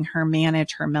helping her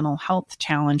manage her mental health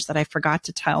challenge that I forgot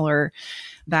to tell her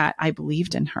that I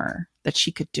believed in her, that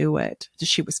she could do it, that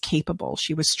she was capable,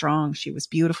 she was strong, she was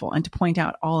beautiful, and to point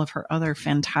out all of her other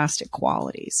fantastic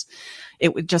qualities.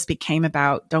 It just became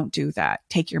about, don't do that.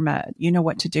 Take your med. You know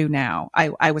what to do now.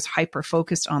 I was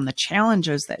hyper-focused on the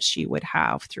challenges that she would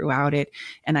have throughout it,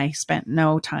 and I spent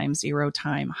zero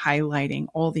time highlighting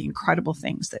all the incredible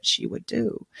things that she would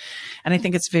do. And I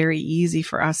think it's very easy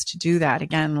for us to do that.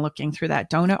 Again, looking through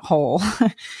that donut hole,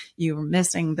 you're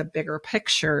missing the bigger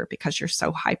picture because you're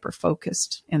so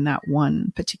hyper-focused in that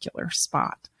one particular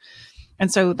spot.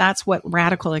 And so that's what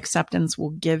radical acceptance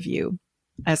will give you.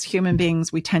 As human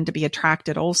beings, we tend to be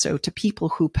attracted also to people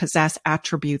who possess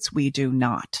attributes we do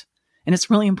not. And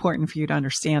it's really important for you to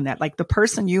understand that. Like the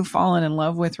person you've fallen in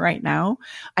love with right now,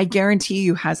 I guarantee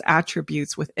you has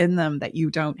attributes within them that you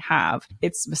don't have.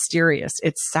 It's mysterious.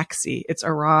 It's sexy. It's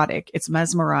erotic. It's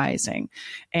mesmerizing.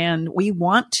 And we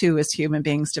want to, as human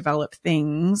beings, develop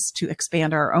things to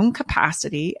expand our own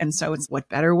capacity. And so it's what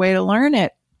better way to learn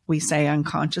it, we say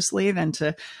unconsciously, than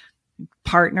to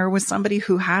partner with somebody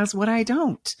who has what I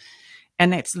don't.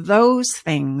 And it's those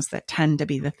things that tend to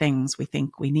be the things we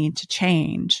think we need to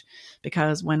change,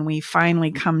 because when we finally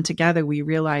come together, we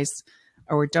realize,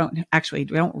 or don't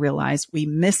realize, we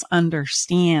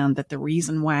misunderstand that the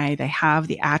reason why they have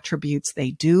the attributes they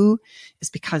do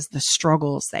is because the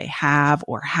struggles they have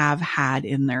or have had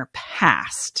in their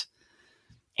past.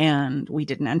 And we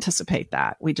didn't anticipate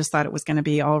that. We just thought it was going to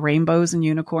be all rainbows and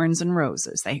unicorns and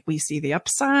roses. We see the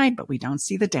upside, but we don't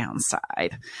see the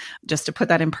downside. Just to put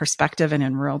that in perspective and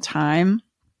in real time,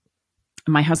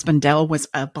 my husband, Dell, was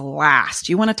a blast.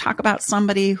 You want to talk about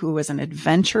somebody who was an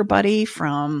adventure buddy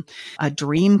from a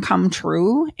dream come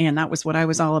true? And that was what I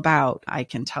was all about. I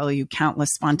can tell you countless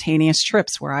spontaneous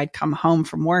trips where I'd come home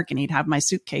from work and he'd have my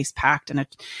suitcase packed and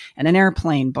an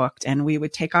airplane booked, and we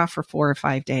would take off for 4 or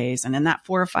 5 days. And in that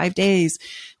 4 or 5 days,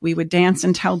 we would dance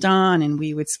until dawn, and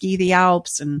we would ski the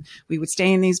Alps, and we would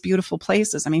stay in these beautiful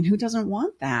places. I mean, who doesn't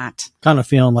want that? Kind of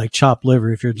feeling like chopped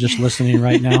liver if you're just listening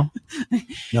right now.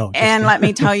 No. And let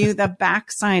me tell you the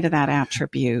backside of that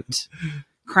attribute: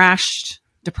 crashed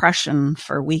depression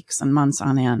for weeks and months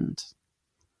on end.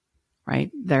 Right?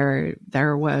 There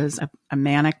was a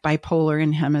manic bipolar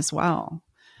in him as well.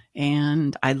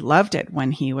 And I loved it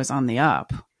when he was on the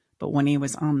up, But when he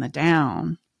was on the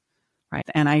down, right.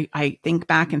 And I think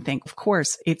back and think, of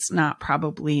course, it's not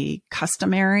probably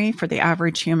customary for the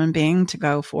average human being to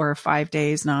go 4 or 5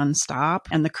 days nonstop.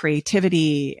 And the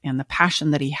creativity and the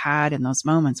passion that he had in those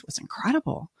moments was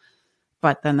incredible.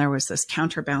 But then there was this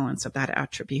counterbalance of that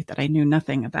attribute that I knew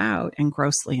nothing about and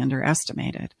grossly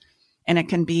underestimated. And it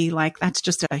can be like, that's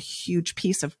just a huge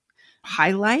piece of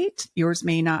highlight. Yours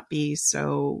may not be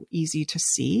so easy to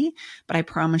see, but I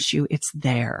promise you it's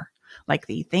there. Like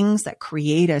the things that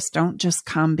create us don't just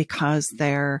come because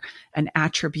they're an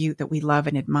attribute that we love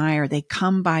and admire. They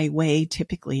come by way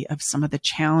typically of some of the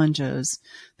challenges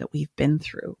that we've been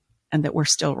through and that we're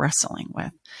still wrestling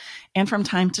with. And from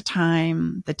time to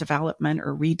time, the development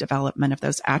or redevelopment of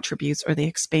those attributes or the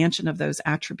expansion of those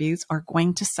attributes are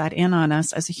going to set in on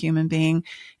us as a human being.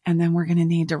 And then we're going to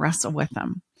need to wrestle with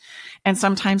them. And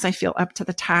sometimes I feel up to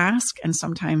the task and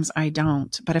sometimes I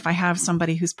don't. But if I have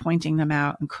somebody who's pointing them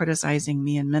out and criticizing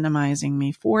me and minimizing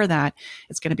me for that,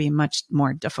 it's going to be much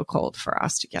more difficult for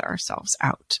us to get ourselves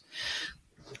out.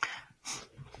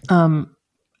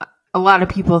 A lot of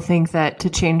people think that to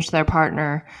change their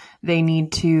partner, they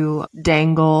need to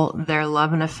dangle their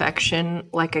love and affection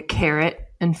like a carrot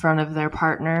in front of their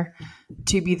partner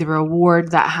to be the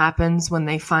reward that happens when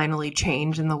they finally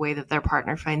change in the way that their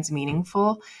partner finds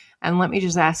meaningful. And let me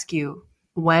just ask you,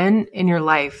 when in your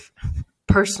life,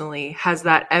 personally, has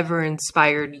that ever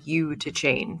inspired you to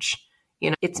change? You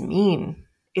know, it's mean.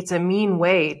 It's a mean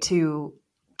way to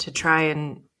try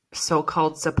and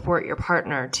so-called support your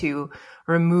partner, to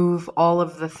remove all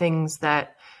of the things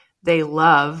that they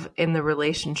love in the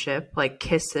relationship, like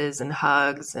kisses and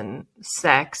hugs and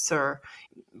sex or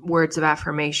words of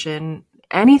affirmation,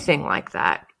 anything like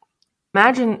that.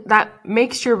 Imagine that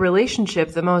makes your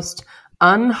relationship the most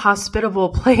unhospitable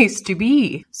place to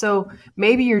be. So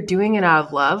maybe you're doing it out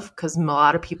of love, because a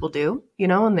lot of people do, you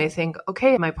know, and they think,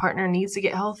 okay, my partner needs to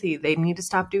get healthy. They need to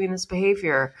stop doing this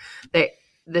behavior.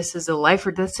 This is a life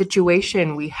or death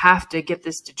situation. We have to get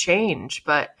this to change,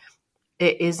 but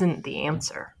it isn't the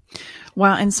answer.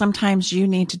 Well, and sometimes you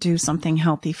need to do something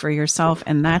healthy for yourself.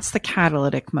 And that's the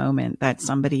catalytic moment that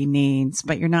somebody needs,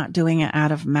 but you're not doing it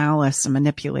out of malice and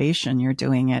manipulation. You're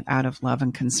doing it out of love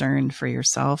and concern for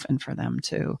yourself and for them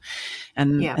too.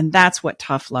 And that's what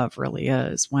tough love really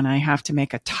is. When I have to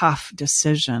make a tough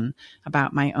decision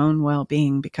about my own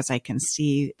well-being because I can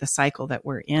see the cycle that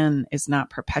we're in is not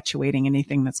perpetuating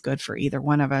anything that's good for either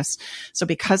one of us. So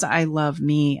because I love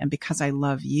me and because I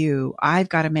love you, I've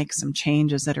got to make some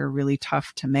changes that are really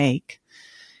tough to make.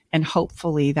 And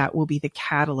hopefully that will be the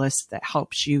catalyst that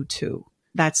helps you too.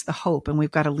 That's the hope. And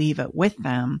we've got to leave it with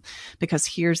them, because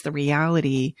here's the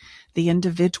reality. The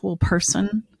individual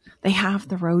person, they have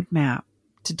the roadmap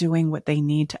to doing what they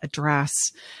need to address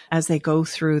as they go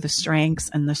through the strengths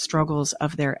and the struggles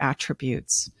of their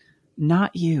attributes.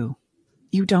 Not you.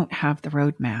 You don't have the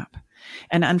roadmap.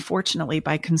 And unfortunately,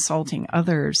 by consulting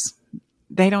others,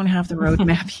 they don't have the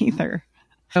roadmap either.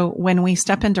 So when we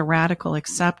step into radical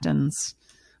acceptance,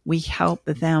 we help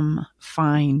them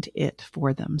find it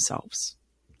for themselves.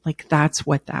 Like that's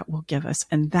what that will give us.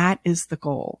 And that is the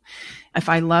goal. If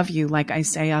I love you, like I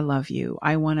say, I love you,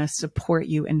 I want to support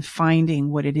you in finding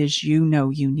what it is you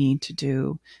know you need to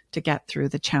do to get through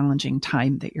the challenging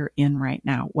time that you're in right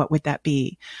now. What would that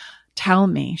be? Tell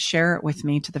me, share it with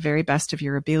me to the very best of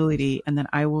your ability. And then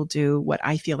I will do what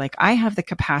I feel like I have the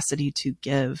capacity to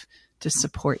give to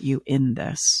support you in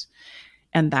this.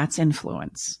 And that's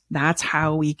influence. That's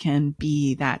how we can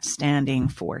be that standing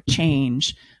for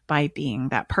change, by being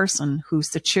that person who's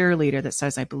the cheerleader that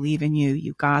says, I believe in you.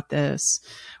 You got this,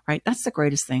 right? That's the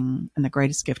greatest thing and the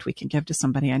greatest gift we can give to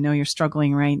somebody. I know you're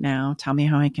struggling right now. Tell me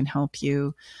how I can help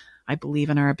you. I believe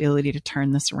in our ability to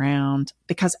turn this around,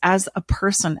 because as a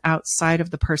person outside of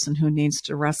the person who needs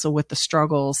to wrestle with the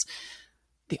struggles,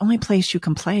 the only place you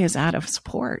can play is out of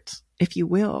support, if you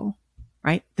will.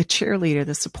 Right? The cheerleader,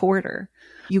 the supporter.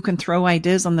 You can throw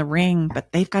ideas on the ring,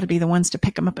 but they've got to be the ones to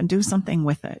pick them up and do something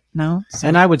with it. No? So,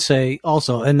 and I would say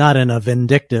also, and not in a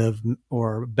vindictive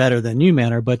or better than you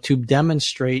manner, but to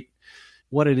demonstrate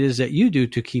what it is that you do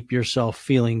to keep yourself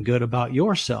feeling good about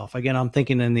yourself. Again, I'm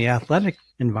thinking in the athletic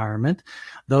environment,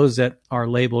 those that are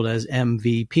labeled as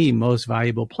MVP, most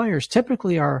valuable players,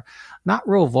 typically are not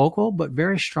real vocal, but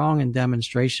very strong in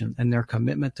demonstration and their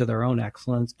commitment to their own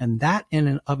excellence. And that in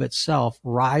and of itself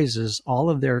rises all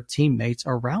of their teammates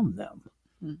around them.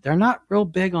 They're not real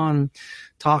big on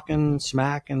talking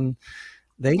smack, and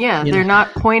they're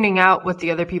not pointing out what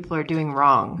the other people are doing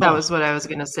wrong. That was what I was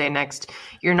going to say next.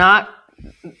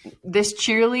 This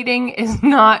cheerleading is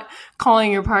not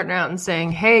calling your partner out and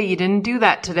saying, hey, you didn't do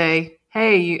that today.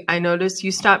 hey, I noticed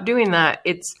you stopped doing that.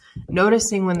 It's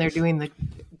noticing when they're doing the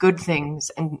good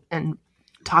things and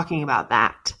talking about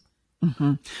that.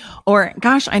 Mm-hmm. Or,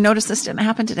 gosh, I noticed this didn't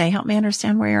happen today. Help me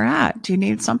understand where you're at. Do you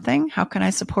need something? How can I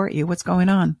support you? What's going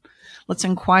on? Let's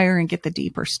inquire and get the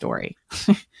deeper story.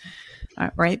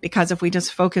 Right? Because if we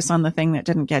just focus on the thing that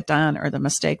didn't get done or the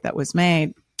mistake that was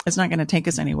made, it's not going to take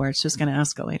us anywhere. It's just going to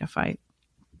escalate a fight.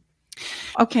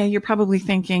 Okay, you're probably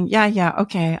thinking, yeah,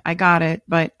 okay, I got it.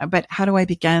 But how do I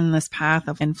begin this path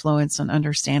of influence and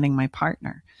understanding my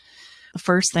partner? The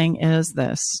first thing is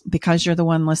this: because you're the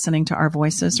one listening to our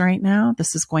voices right now,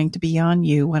 this is going to be on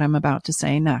you, what I'm about to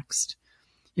say next.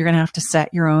 You're going to have to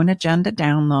set your own agenda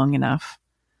down long enough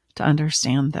to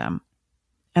understand them.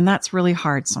 And that's really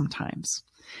hard sometimes.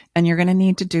 And you're going to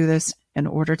need to do this in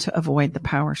order to avoid the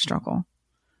power struggle.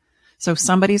 So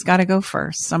somebody's got to go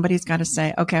first. Somebody's got to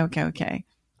say, okay,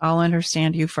 I'll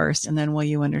understand you first, and then will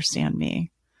you understand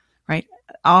me? Right?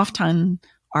 Often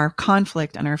our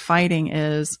conflict and our fighting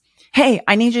is, hey,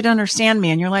 I need you to understand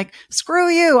me. And you're like, screw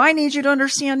you. I need you to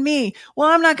understand me. Well,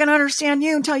 I'm not going to understand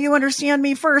you until you understand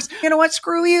me first. You know what?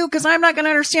 Screw you, because I'm not going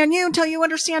to understand you until you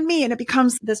understand me. And it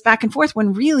becomes this back and forth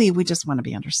when really we just want to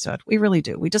be understood. We really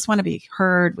do. We just want to be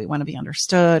heard. We want to be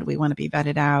understood. We want to be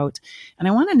vetted out. And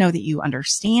I want to know that you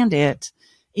understand it,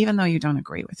 even though you don't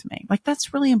agree with me. Like,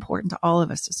 that's really important to all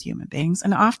of us as human beings.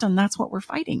 And often that's what we're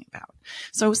fighting about.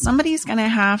 So somebody's going to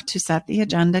have to set the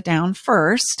agenda down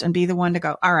first and be the one to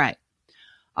go, all right,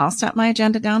 I'll set my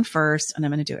agenda down first, and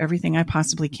I'm going to do everything I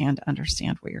possibly can to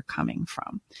understand where you're coming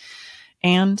from.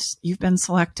 And you've been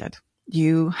selected.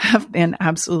 You have been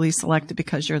absolutely selected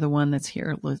because you're the one that's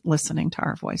here listening to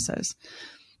our voices.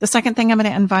 The second thing I'm going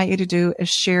to invite you to do is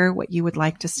share what you would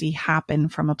like to see happen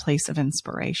from a place of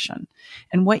inspiration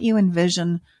and what you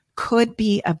envision could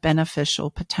be a beneficial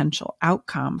potential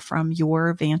outcome from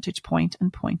your vantage point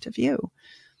and point of view.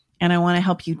 And I want to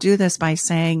help you do this by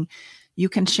saying, you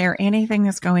can share anything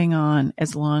that's going on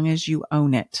as long as you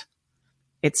own it.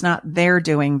 It's not they're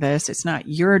doing this. It's not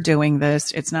you're doing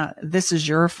this. It's not this is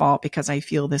your fault because I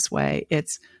feel this way.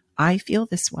 It's I feel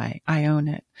this way. I own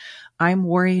it. I'm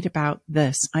worried about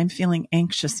this. I'm feeling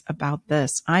anxious about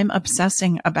this. I'm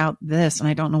obsessing about this and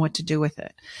I don't know what to do with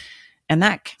it. And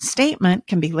that statement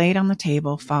can be laid on the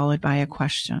table followed by a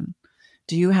question.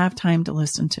 Do you have time to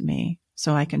listen to me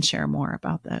so I can share more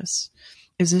about this?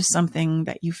 Is this something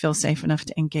that you feel safe enough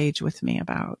to engage with me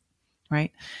about,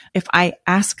 right? If I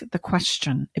ask the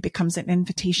question, it becomes an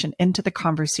invitation into the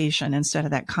conversation instead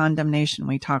of that condemnation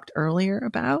we talked earlier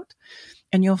about.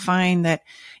 And you'll find that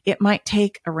it might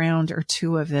take a round or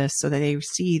two of this so that they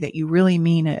see that you really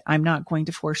mean it. I'm not going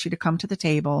to force you to come to the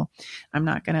table. I'm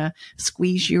not going to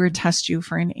squeeze you or test you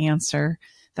for an answer.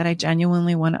 That I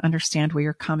genuinely want to understand where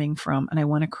you're coming from. And I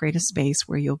want to create a space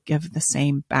where you'll give the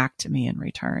same back to me in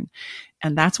return.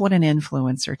 And that's what an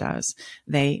influencer does.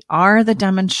 They are the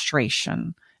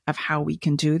demonstration of how we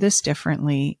can do this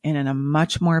differently and in a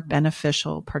much more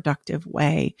beneficial, productive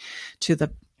way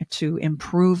to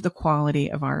improve the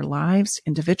quality of our lives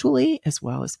individually as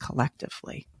well as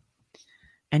collectively.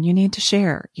 And you need to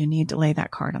share. You need to lay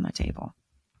that card on the table.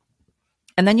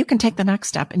 And then you can take the next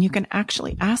step and you can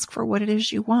actually ask for what it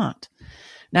is you want.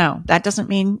 Now, that doesn't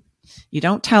mean you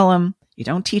don't tell them, you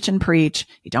don't teach and preach,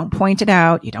 you don't point it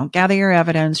out, you don't gather your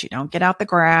evidence, you don't get out the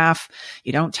graph,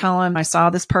 you don't tell them, I saw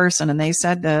this person and they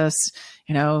said this,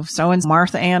 so-and-so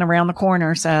Martha Ann around the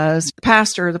corner says, the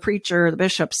pastor, the preacher, the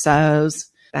bishop says.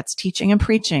 That's teaching and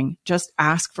preaching. Just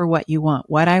ask for what you want.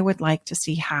 What I would like to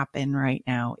see happen right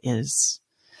now is...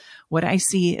 What I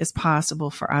see is possible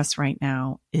for us right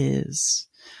now is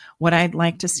what I'd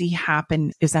like to see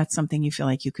happen. Is that something you feel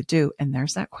like you could do? And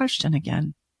there's that question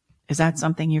again. Is that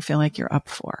something you feel like you're up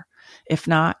for? If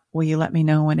not, will you let me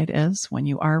know when it is, when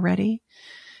you are ready?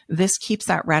 This keeps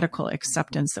that radical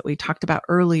acceptance that we talked about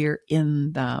earlier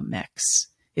in the mix.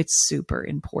 It's super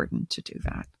important to do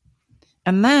that.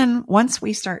 And then once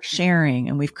we start sharing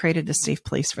and we've created a safe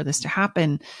place for this to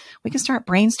happen, we can start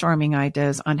brainstorming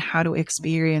ideas on how to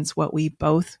experience what we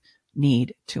both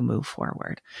need to move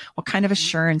forward. What kind of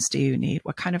assurance do you need?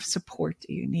 What kind of support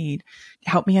do you need?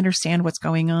 Help me understand what's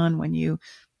going on when you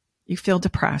feel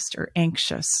depressed or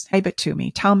anxious. Type it to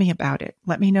me. Tell me about it.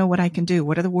 Let me know what I can do.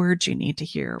 What are the words you need to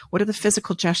hear? What are the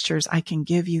physical gestures I can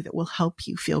give you that will help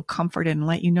you feel comforted and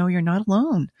let you know you're not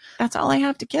alone? That's all I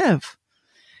have to give.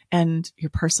 And your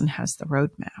person has the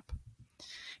roadmap.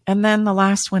 And then the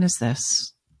last one is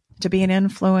this. To be an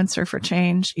influencer for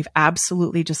change, you've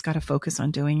absolutely just got to focus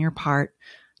on doing your part.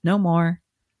 No more,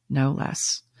 no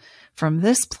less. From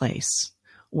this place,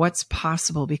 what's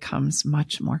possible becomes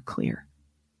much more clear.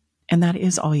 And that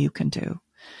is all you can do.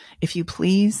 If you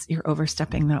please, you're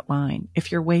overstepping that line.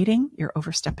 If you're waiting, you're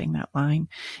overstepping that line.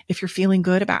 If you're feeling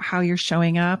good about how you're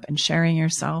showing up and sharing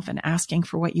yourself and asking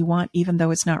for what you want, even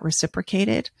though it's not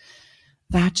reciprocated,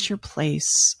 that's your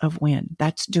place of win.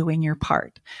 That's doing your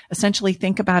part. Essentially,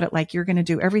 think about it like you're going to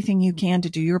do everything you can to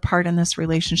do your part in this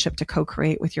relationship to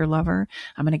co-create with your lover.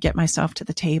 I'm going to get myself to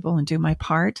the table and do my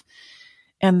part.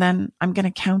 And then I'm going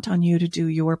to count on you to do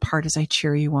your part as I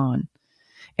cheer you on.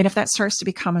 And if that starts to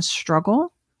become a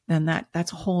struggle, then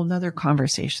that's a whole nother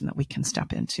conversation that we can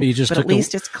step into. But at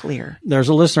least it's clear. There's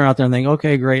a listener out there and think,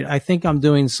 okay, great. I think I'm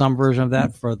doing some version of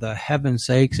that. For the heaven's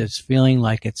sakes, it's feeling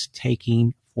like it's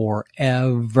taking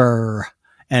forever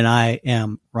and I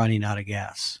am running out of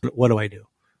gas. What do I do?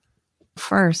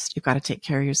 First, you've got to take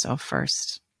care of yourself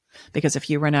first. Because if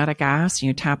you run out of gas and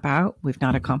you tap out, we've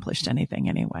not accomplished anything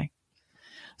anyway.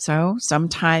 So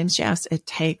sometimes, yes, it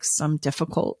takes some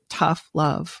difficult, tough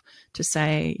love to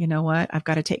say, you know what, I've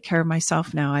got to take care of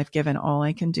myself now. I've given all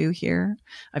I can do here.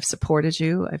 I've supported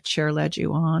you. I've cheer-led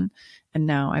you on. And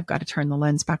now I've got to turn the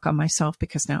lens back on myself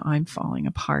because now I'm falling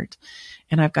apart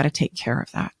and I've got to take care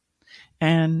of that.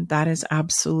 And that is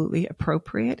absolutely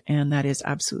appropriate. And that is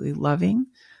absolutely loving.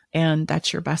 And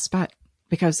that's your best bet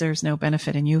because there's no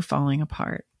benefit in you falling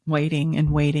apart, waiting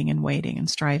and waiting and waiting and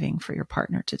striving for your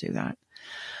partner to do that.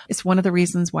 It's one of the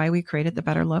reasons why we created the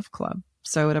Better Love Club.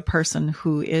 So that a person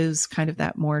who is kind of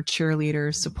that more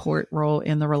cheerleader support role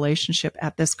in the relationship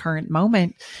at this current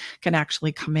moment can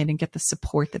actually come in and get the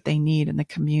support that they need and the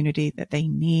community that they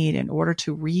need in order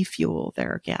to refuel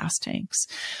their gas tanks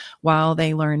while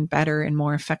they learn better and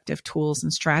more effective tools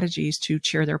and strategies to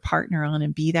cheer their partner on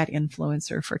and be that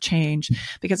influencer for change.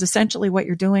 Because essentially what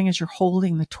you're doing is you're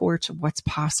holding the torch of what's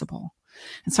possible.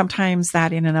 And sometimes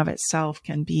that in and of itself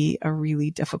can be a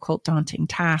really difficult, daunting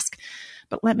task.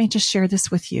 But let me just share this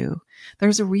with you.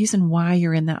 There's a reason why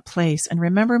you're in that place. And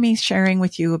remember me sharing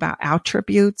with you about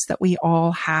attributes that we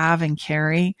all have and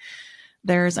carry.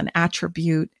 There's an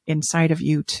attribute inside of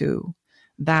you too,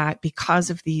 that because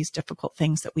of these difficult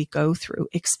things that we go through,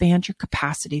 expand your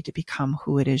capacity to become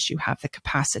who it is you have the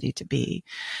capacity to be.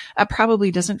 That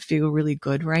probably doesn't feel really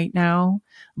good right now,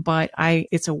 but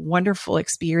it's a wonderful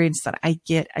experience that I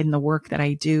get in the work that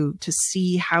I do to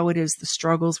see how it is the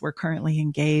struggles we're currently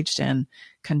engaged in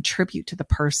contribute to the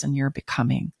person you're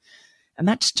becoming. And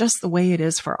that's just the way it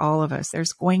is for all of us.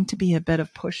 There's going to be a bit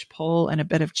of push-pull and a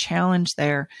bit of challenge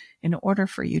there in order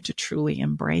for you to truly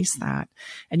embrace that.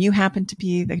 And you happen to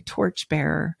be the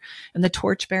torchbearer. And the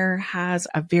torchbearer has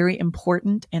a very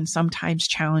important and sometimes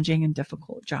challenging and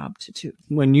difficult job to do.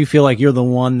 When you feel like you're the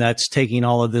one that's taking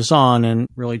all of this on and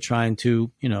really trying to,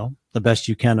 the best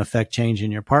you can affect change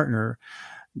in your partner,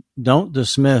 don't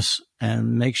dismiss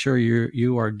and make sure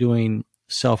you are doing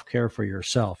self-care for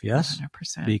yourself. Yes.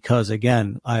 100%. Because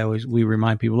again, we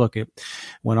remind people, look,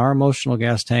 when our emotional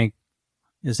gas tank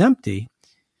is empty,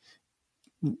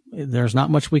 there's not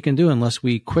much we can do unless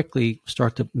we quickly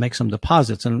start to make some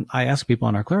deposits. And I ask people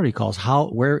on our clarity calls,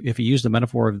 if you use the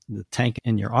metaphor of the tank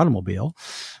in your automobile,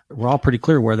 we're all pretty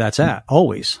clear where that's at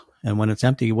always. And when it's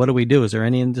empty, what do we do? Is there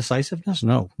any indecisiveness?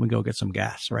 No, we go get some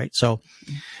gas, right? So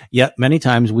yet many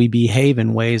times we behave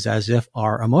in ways as if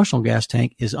our emotional gas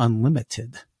tank is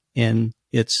unlimited in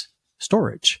its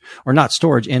storage, or not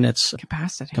storage, in its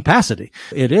capacity.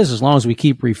 It is, as long as we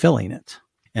keep refilling it.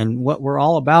 And what we're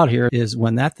all about here is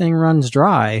when that thing runs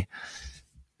dry,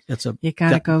 you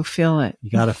got to go fill it. You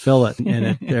got to fill it.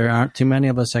 And there aren't too many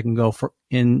of us that can go for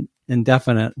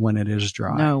indefinite when it is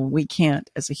dry. No, we can't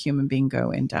as a human being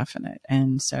go indefinite.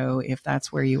 And so if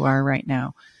that's where you are right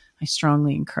now, I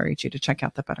strongly encourage you to check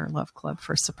out the Better Love Club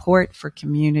for support, for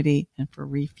community, and for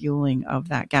refueling of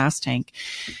that gas tank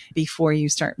before you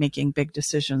start making big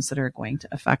decisions that are going to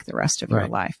affect the rest of your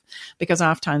life. Because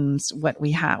oftentimes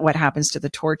what happens to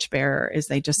the torchbearer is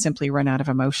they just simply run out of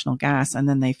emotional gas, and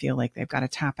then they feel like they've got to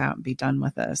tap out and be done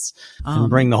with this.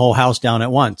 And bring the whole house down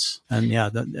at once. And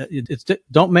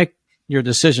don't make your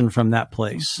decision from that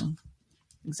place. Mm-hmm.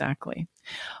 Exactly.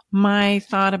 My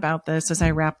thought about this as I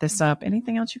wrap this up,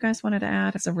 anything else you guys wanted to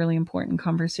add? It's a really important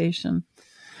conversation.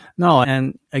 No.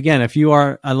 And again,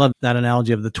 I love that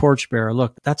analogy of the torchbearer.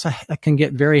 Look, that can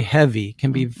get very heavy. It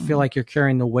can feel like you're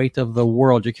carrying the weight of the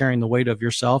world. You're carrying the weight of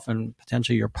yourself and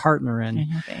potentially your partner and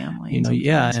your family.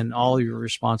 And all your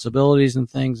responsibilities and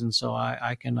things. And so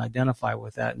I can identify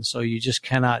with that. And so you just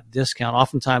cannot discount.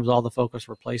 Oftentimes all the focus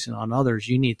we're placing on others,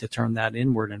 you need to turn that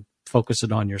inward and focus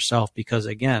it on yourself, because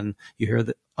again, you hear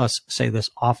us say this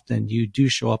often, you do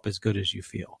show up as good as you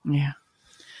feel. Yeah.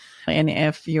 And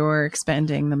if you're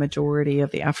expending the majority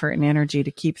of the effort and energy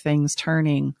to keep things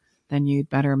turning, then you'd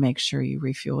better make sure you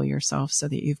refuel yourself so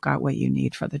that you've got what you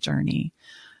need for the journey.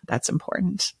 That's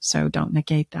important. So don't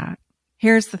negate that.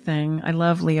 Here's the thing. I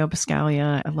love Leo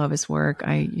Buscaglia. I love his work.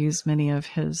 I use many of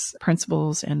his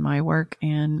principles in my work.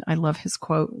 And I love his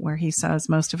quote where he says,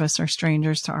 most of us are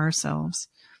strangers to ourselves,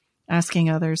 asking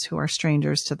others who are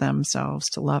strangers to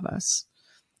themselves to love us.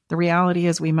 The reality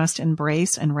is we must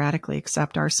embrace and radically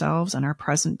accept ourselves and our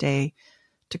present day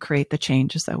to create the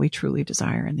changes that we truly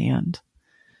desire in the end.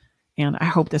 And I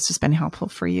hope this has been helpful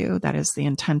for you. That is the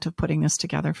intent of putting this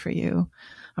together for you.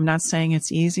 I'm not saying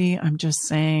it's easy. I'm just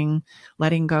saying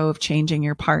letting go of changing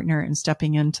your partner and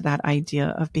stepping into that idea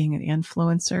of being an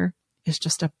influencer is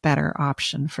just a better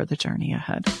option for the journey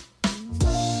ahead.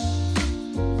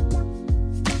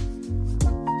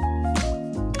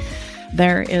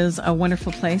 There is a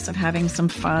wonderful place of having some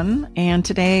fun. And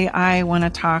today I want to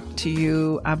talk to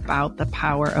you about the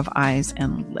power of eyes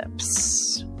and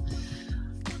lips.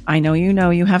 I know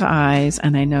you have eyes,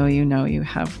 and I know you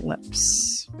have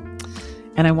lips.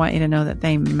 And I want you to know that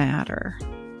they matter.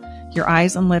 Your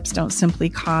eyes and lips don't simply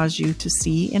cause you to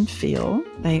see and feel.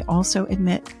 They also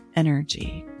emit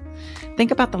energy.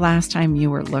 Think about the last time you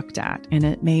were looked at and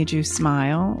it made you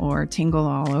smile or tingle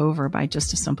all over by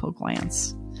just a simple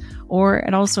glance. Or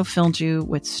it also filled you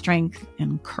with strength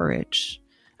and courage.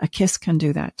 A kiss can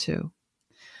do that too.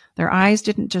 Their eyes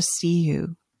didn't just see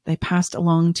you. They passed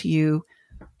along to you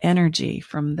energy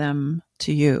from them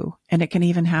to you. And it can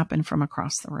even happen from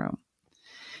across the room.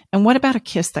 And what about a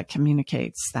kiss that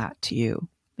communicates that to you,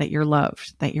 that you're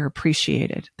loved, that you're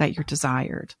appreciated, that you're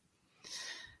desired?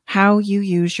 How you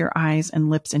use your eyes and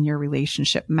lips in your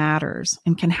relationship matters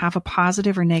and can have a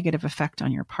positive or negative effect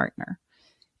on your partner.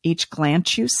 Each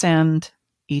glance you send,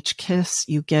 each kiss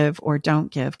you give or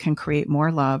don't give can create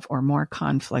more love or more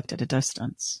conflict at a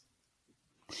distance.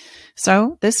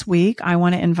 So this week, I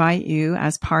want to invite you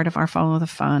as part of our Follow the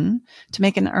Fun to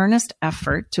make an earnest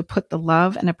effort to put the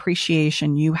love and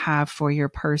appreciation you have for your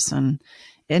person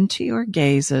into your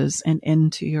gazes and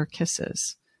into your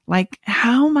kisses. Like,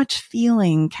 how much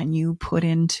feeling can you put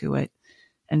into it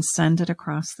and send it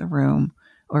across the room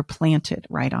or plant it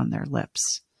right on their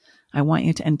lips? I want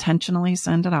you to intentionally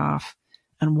send it off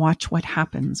and watch what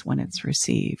happens when it's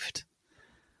received.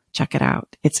 Check it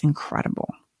out. It's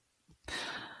incredible.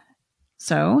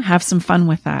 So have some fun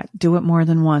with that. Do it more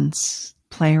than once.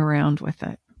 Play around with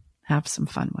it. Have some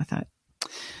fun with it.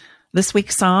 This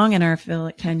week's song in our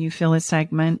Can You Feel It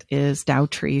segment is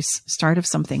Daughtry's Start of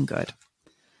Something Good.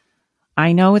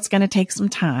 I know it's going to take some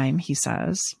time, he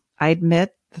says. I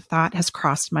admit the thought has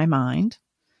crossed my mind.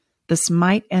 This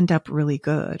might end up really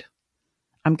good.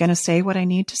 I'm going to say what I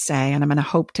need to say, and I'm going to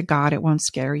hope to God it won't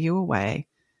scare you away.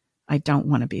 I don't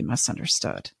want to be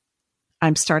misunderstood.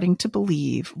 I'm starting to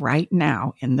believe right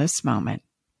now in this moment,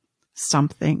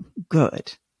 something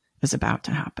good is about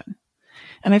to happen.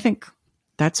 And I think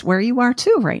that's where you are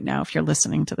too right now if you're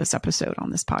listening to this episode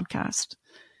on this podcast.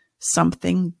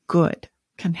 Something good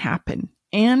can happen.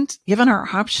 And given our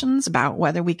options about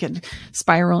whether we could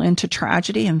spiral into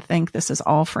tragedy and think this is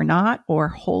all for naught or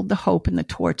hold the hope in the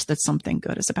torch that something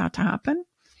good is about to happen,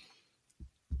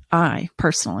 I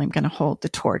personally am going to hold the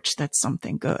torch that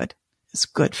something good is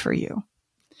good for you.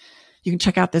 You can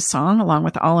check out this song along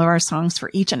with all of our songs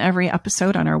for each and every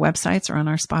episode on our websites or on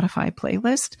our Spotify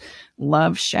playlist.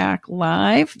 Love Shack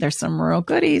Live. There's some real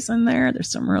goodies in there.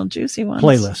 There's some real juicy ones.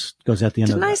 Playlist goes at the end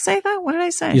of that. Didn't I say that? What did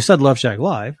I say? You said Love Shack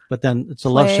Live, but then it's a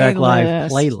Love Shack Live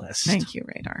playlist. Thank you,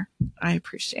 Radar. I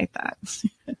appreciate that.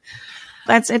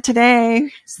 That's it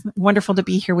today. It's wonderful to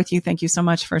be here with you. Thank you so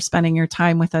much for spending your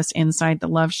time with us inside the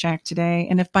Love Shack today.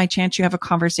 And if by chance you have a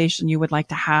conversation you would like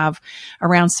to have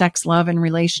around sex, love, and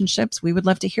relationships, we would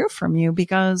love to hear from you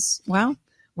because, well,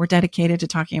 we're dedicated to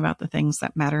talking about the things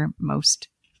that matter most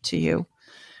to you.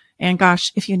 And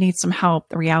gosh, if you need some help,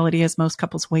 the reality is most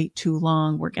couples wait too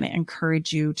long. We're going to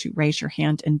encourage you to raise your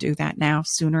hand and do that now.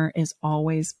 Sooner is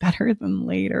always better than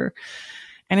later.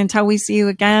 And until we see you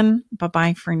again,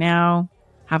 bye-bye for now.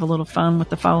 Have a little fun with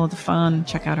the Follow the Fun.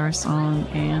 Check out our song,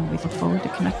 and we look forward to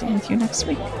connecting with you next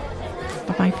week.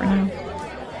 Bye-bye for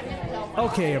now.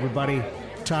 Okay, everybody,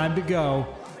 time to go.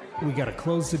 We got to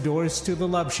close the doors to the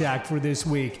Love Shack for this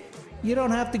week. You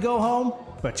don't have to go home,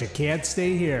 but you can't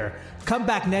stay here. Come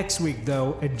back next week,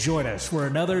 though, and join us for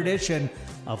another edition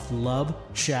of Love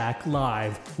Shack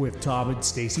Live with Tom and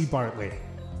Stacey Bartley.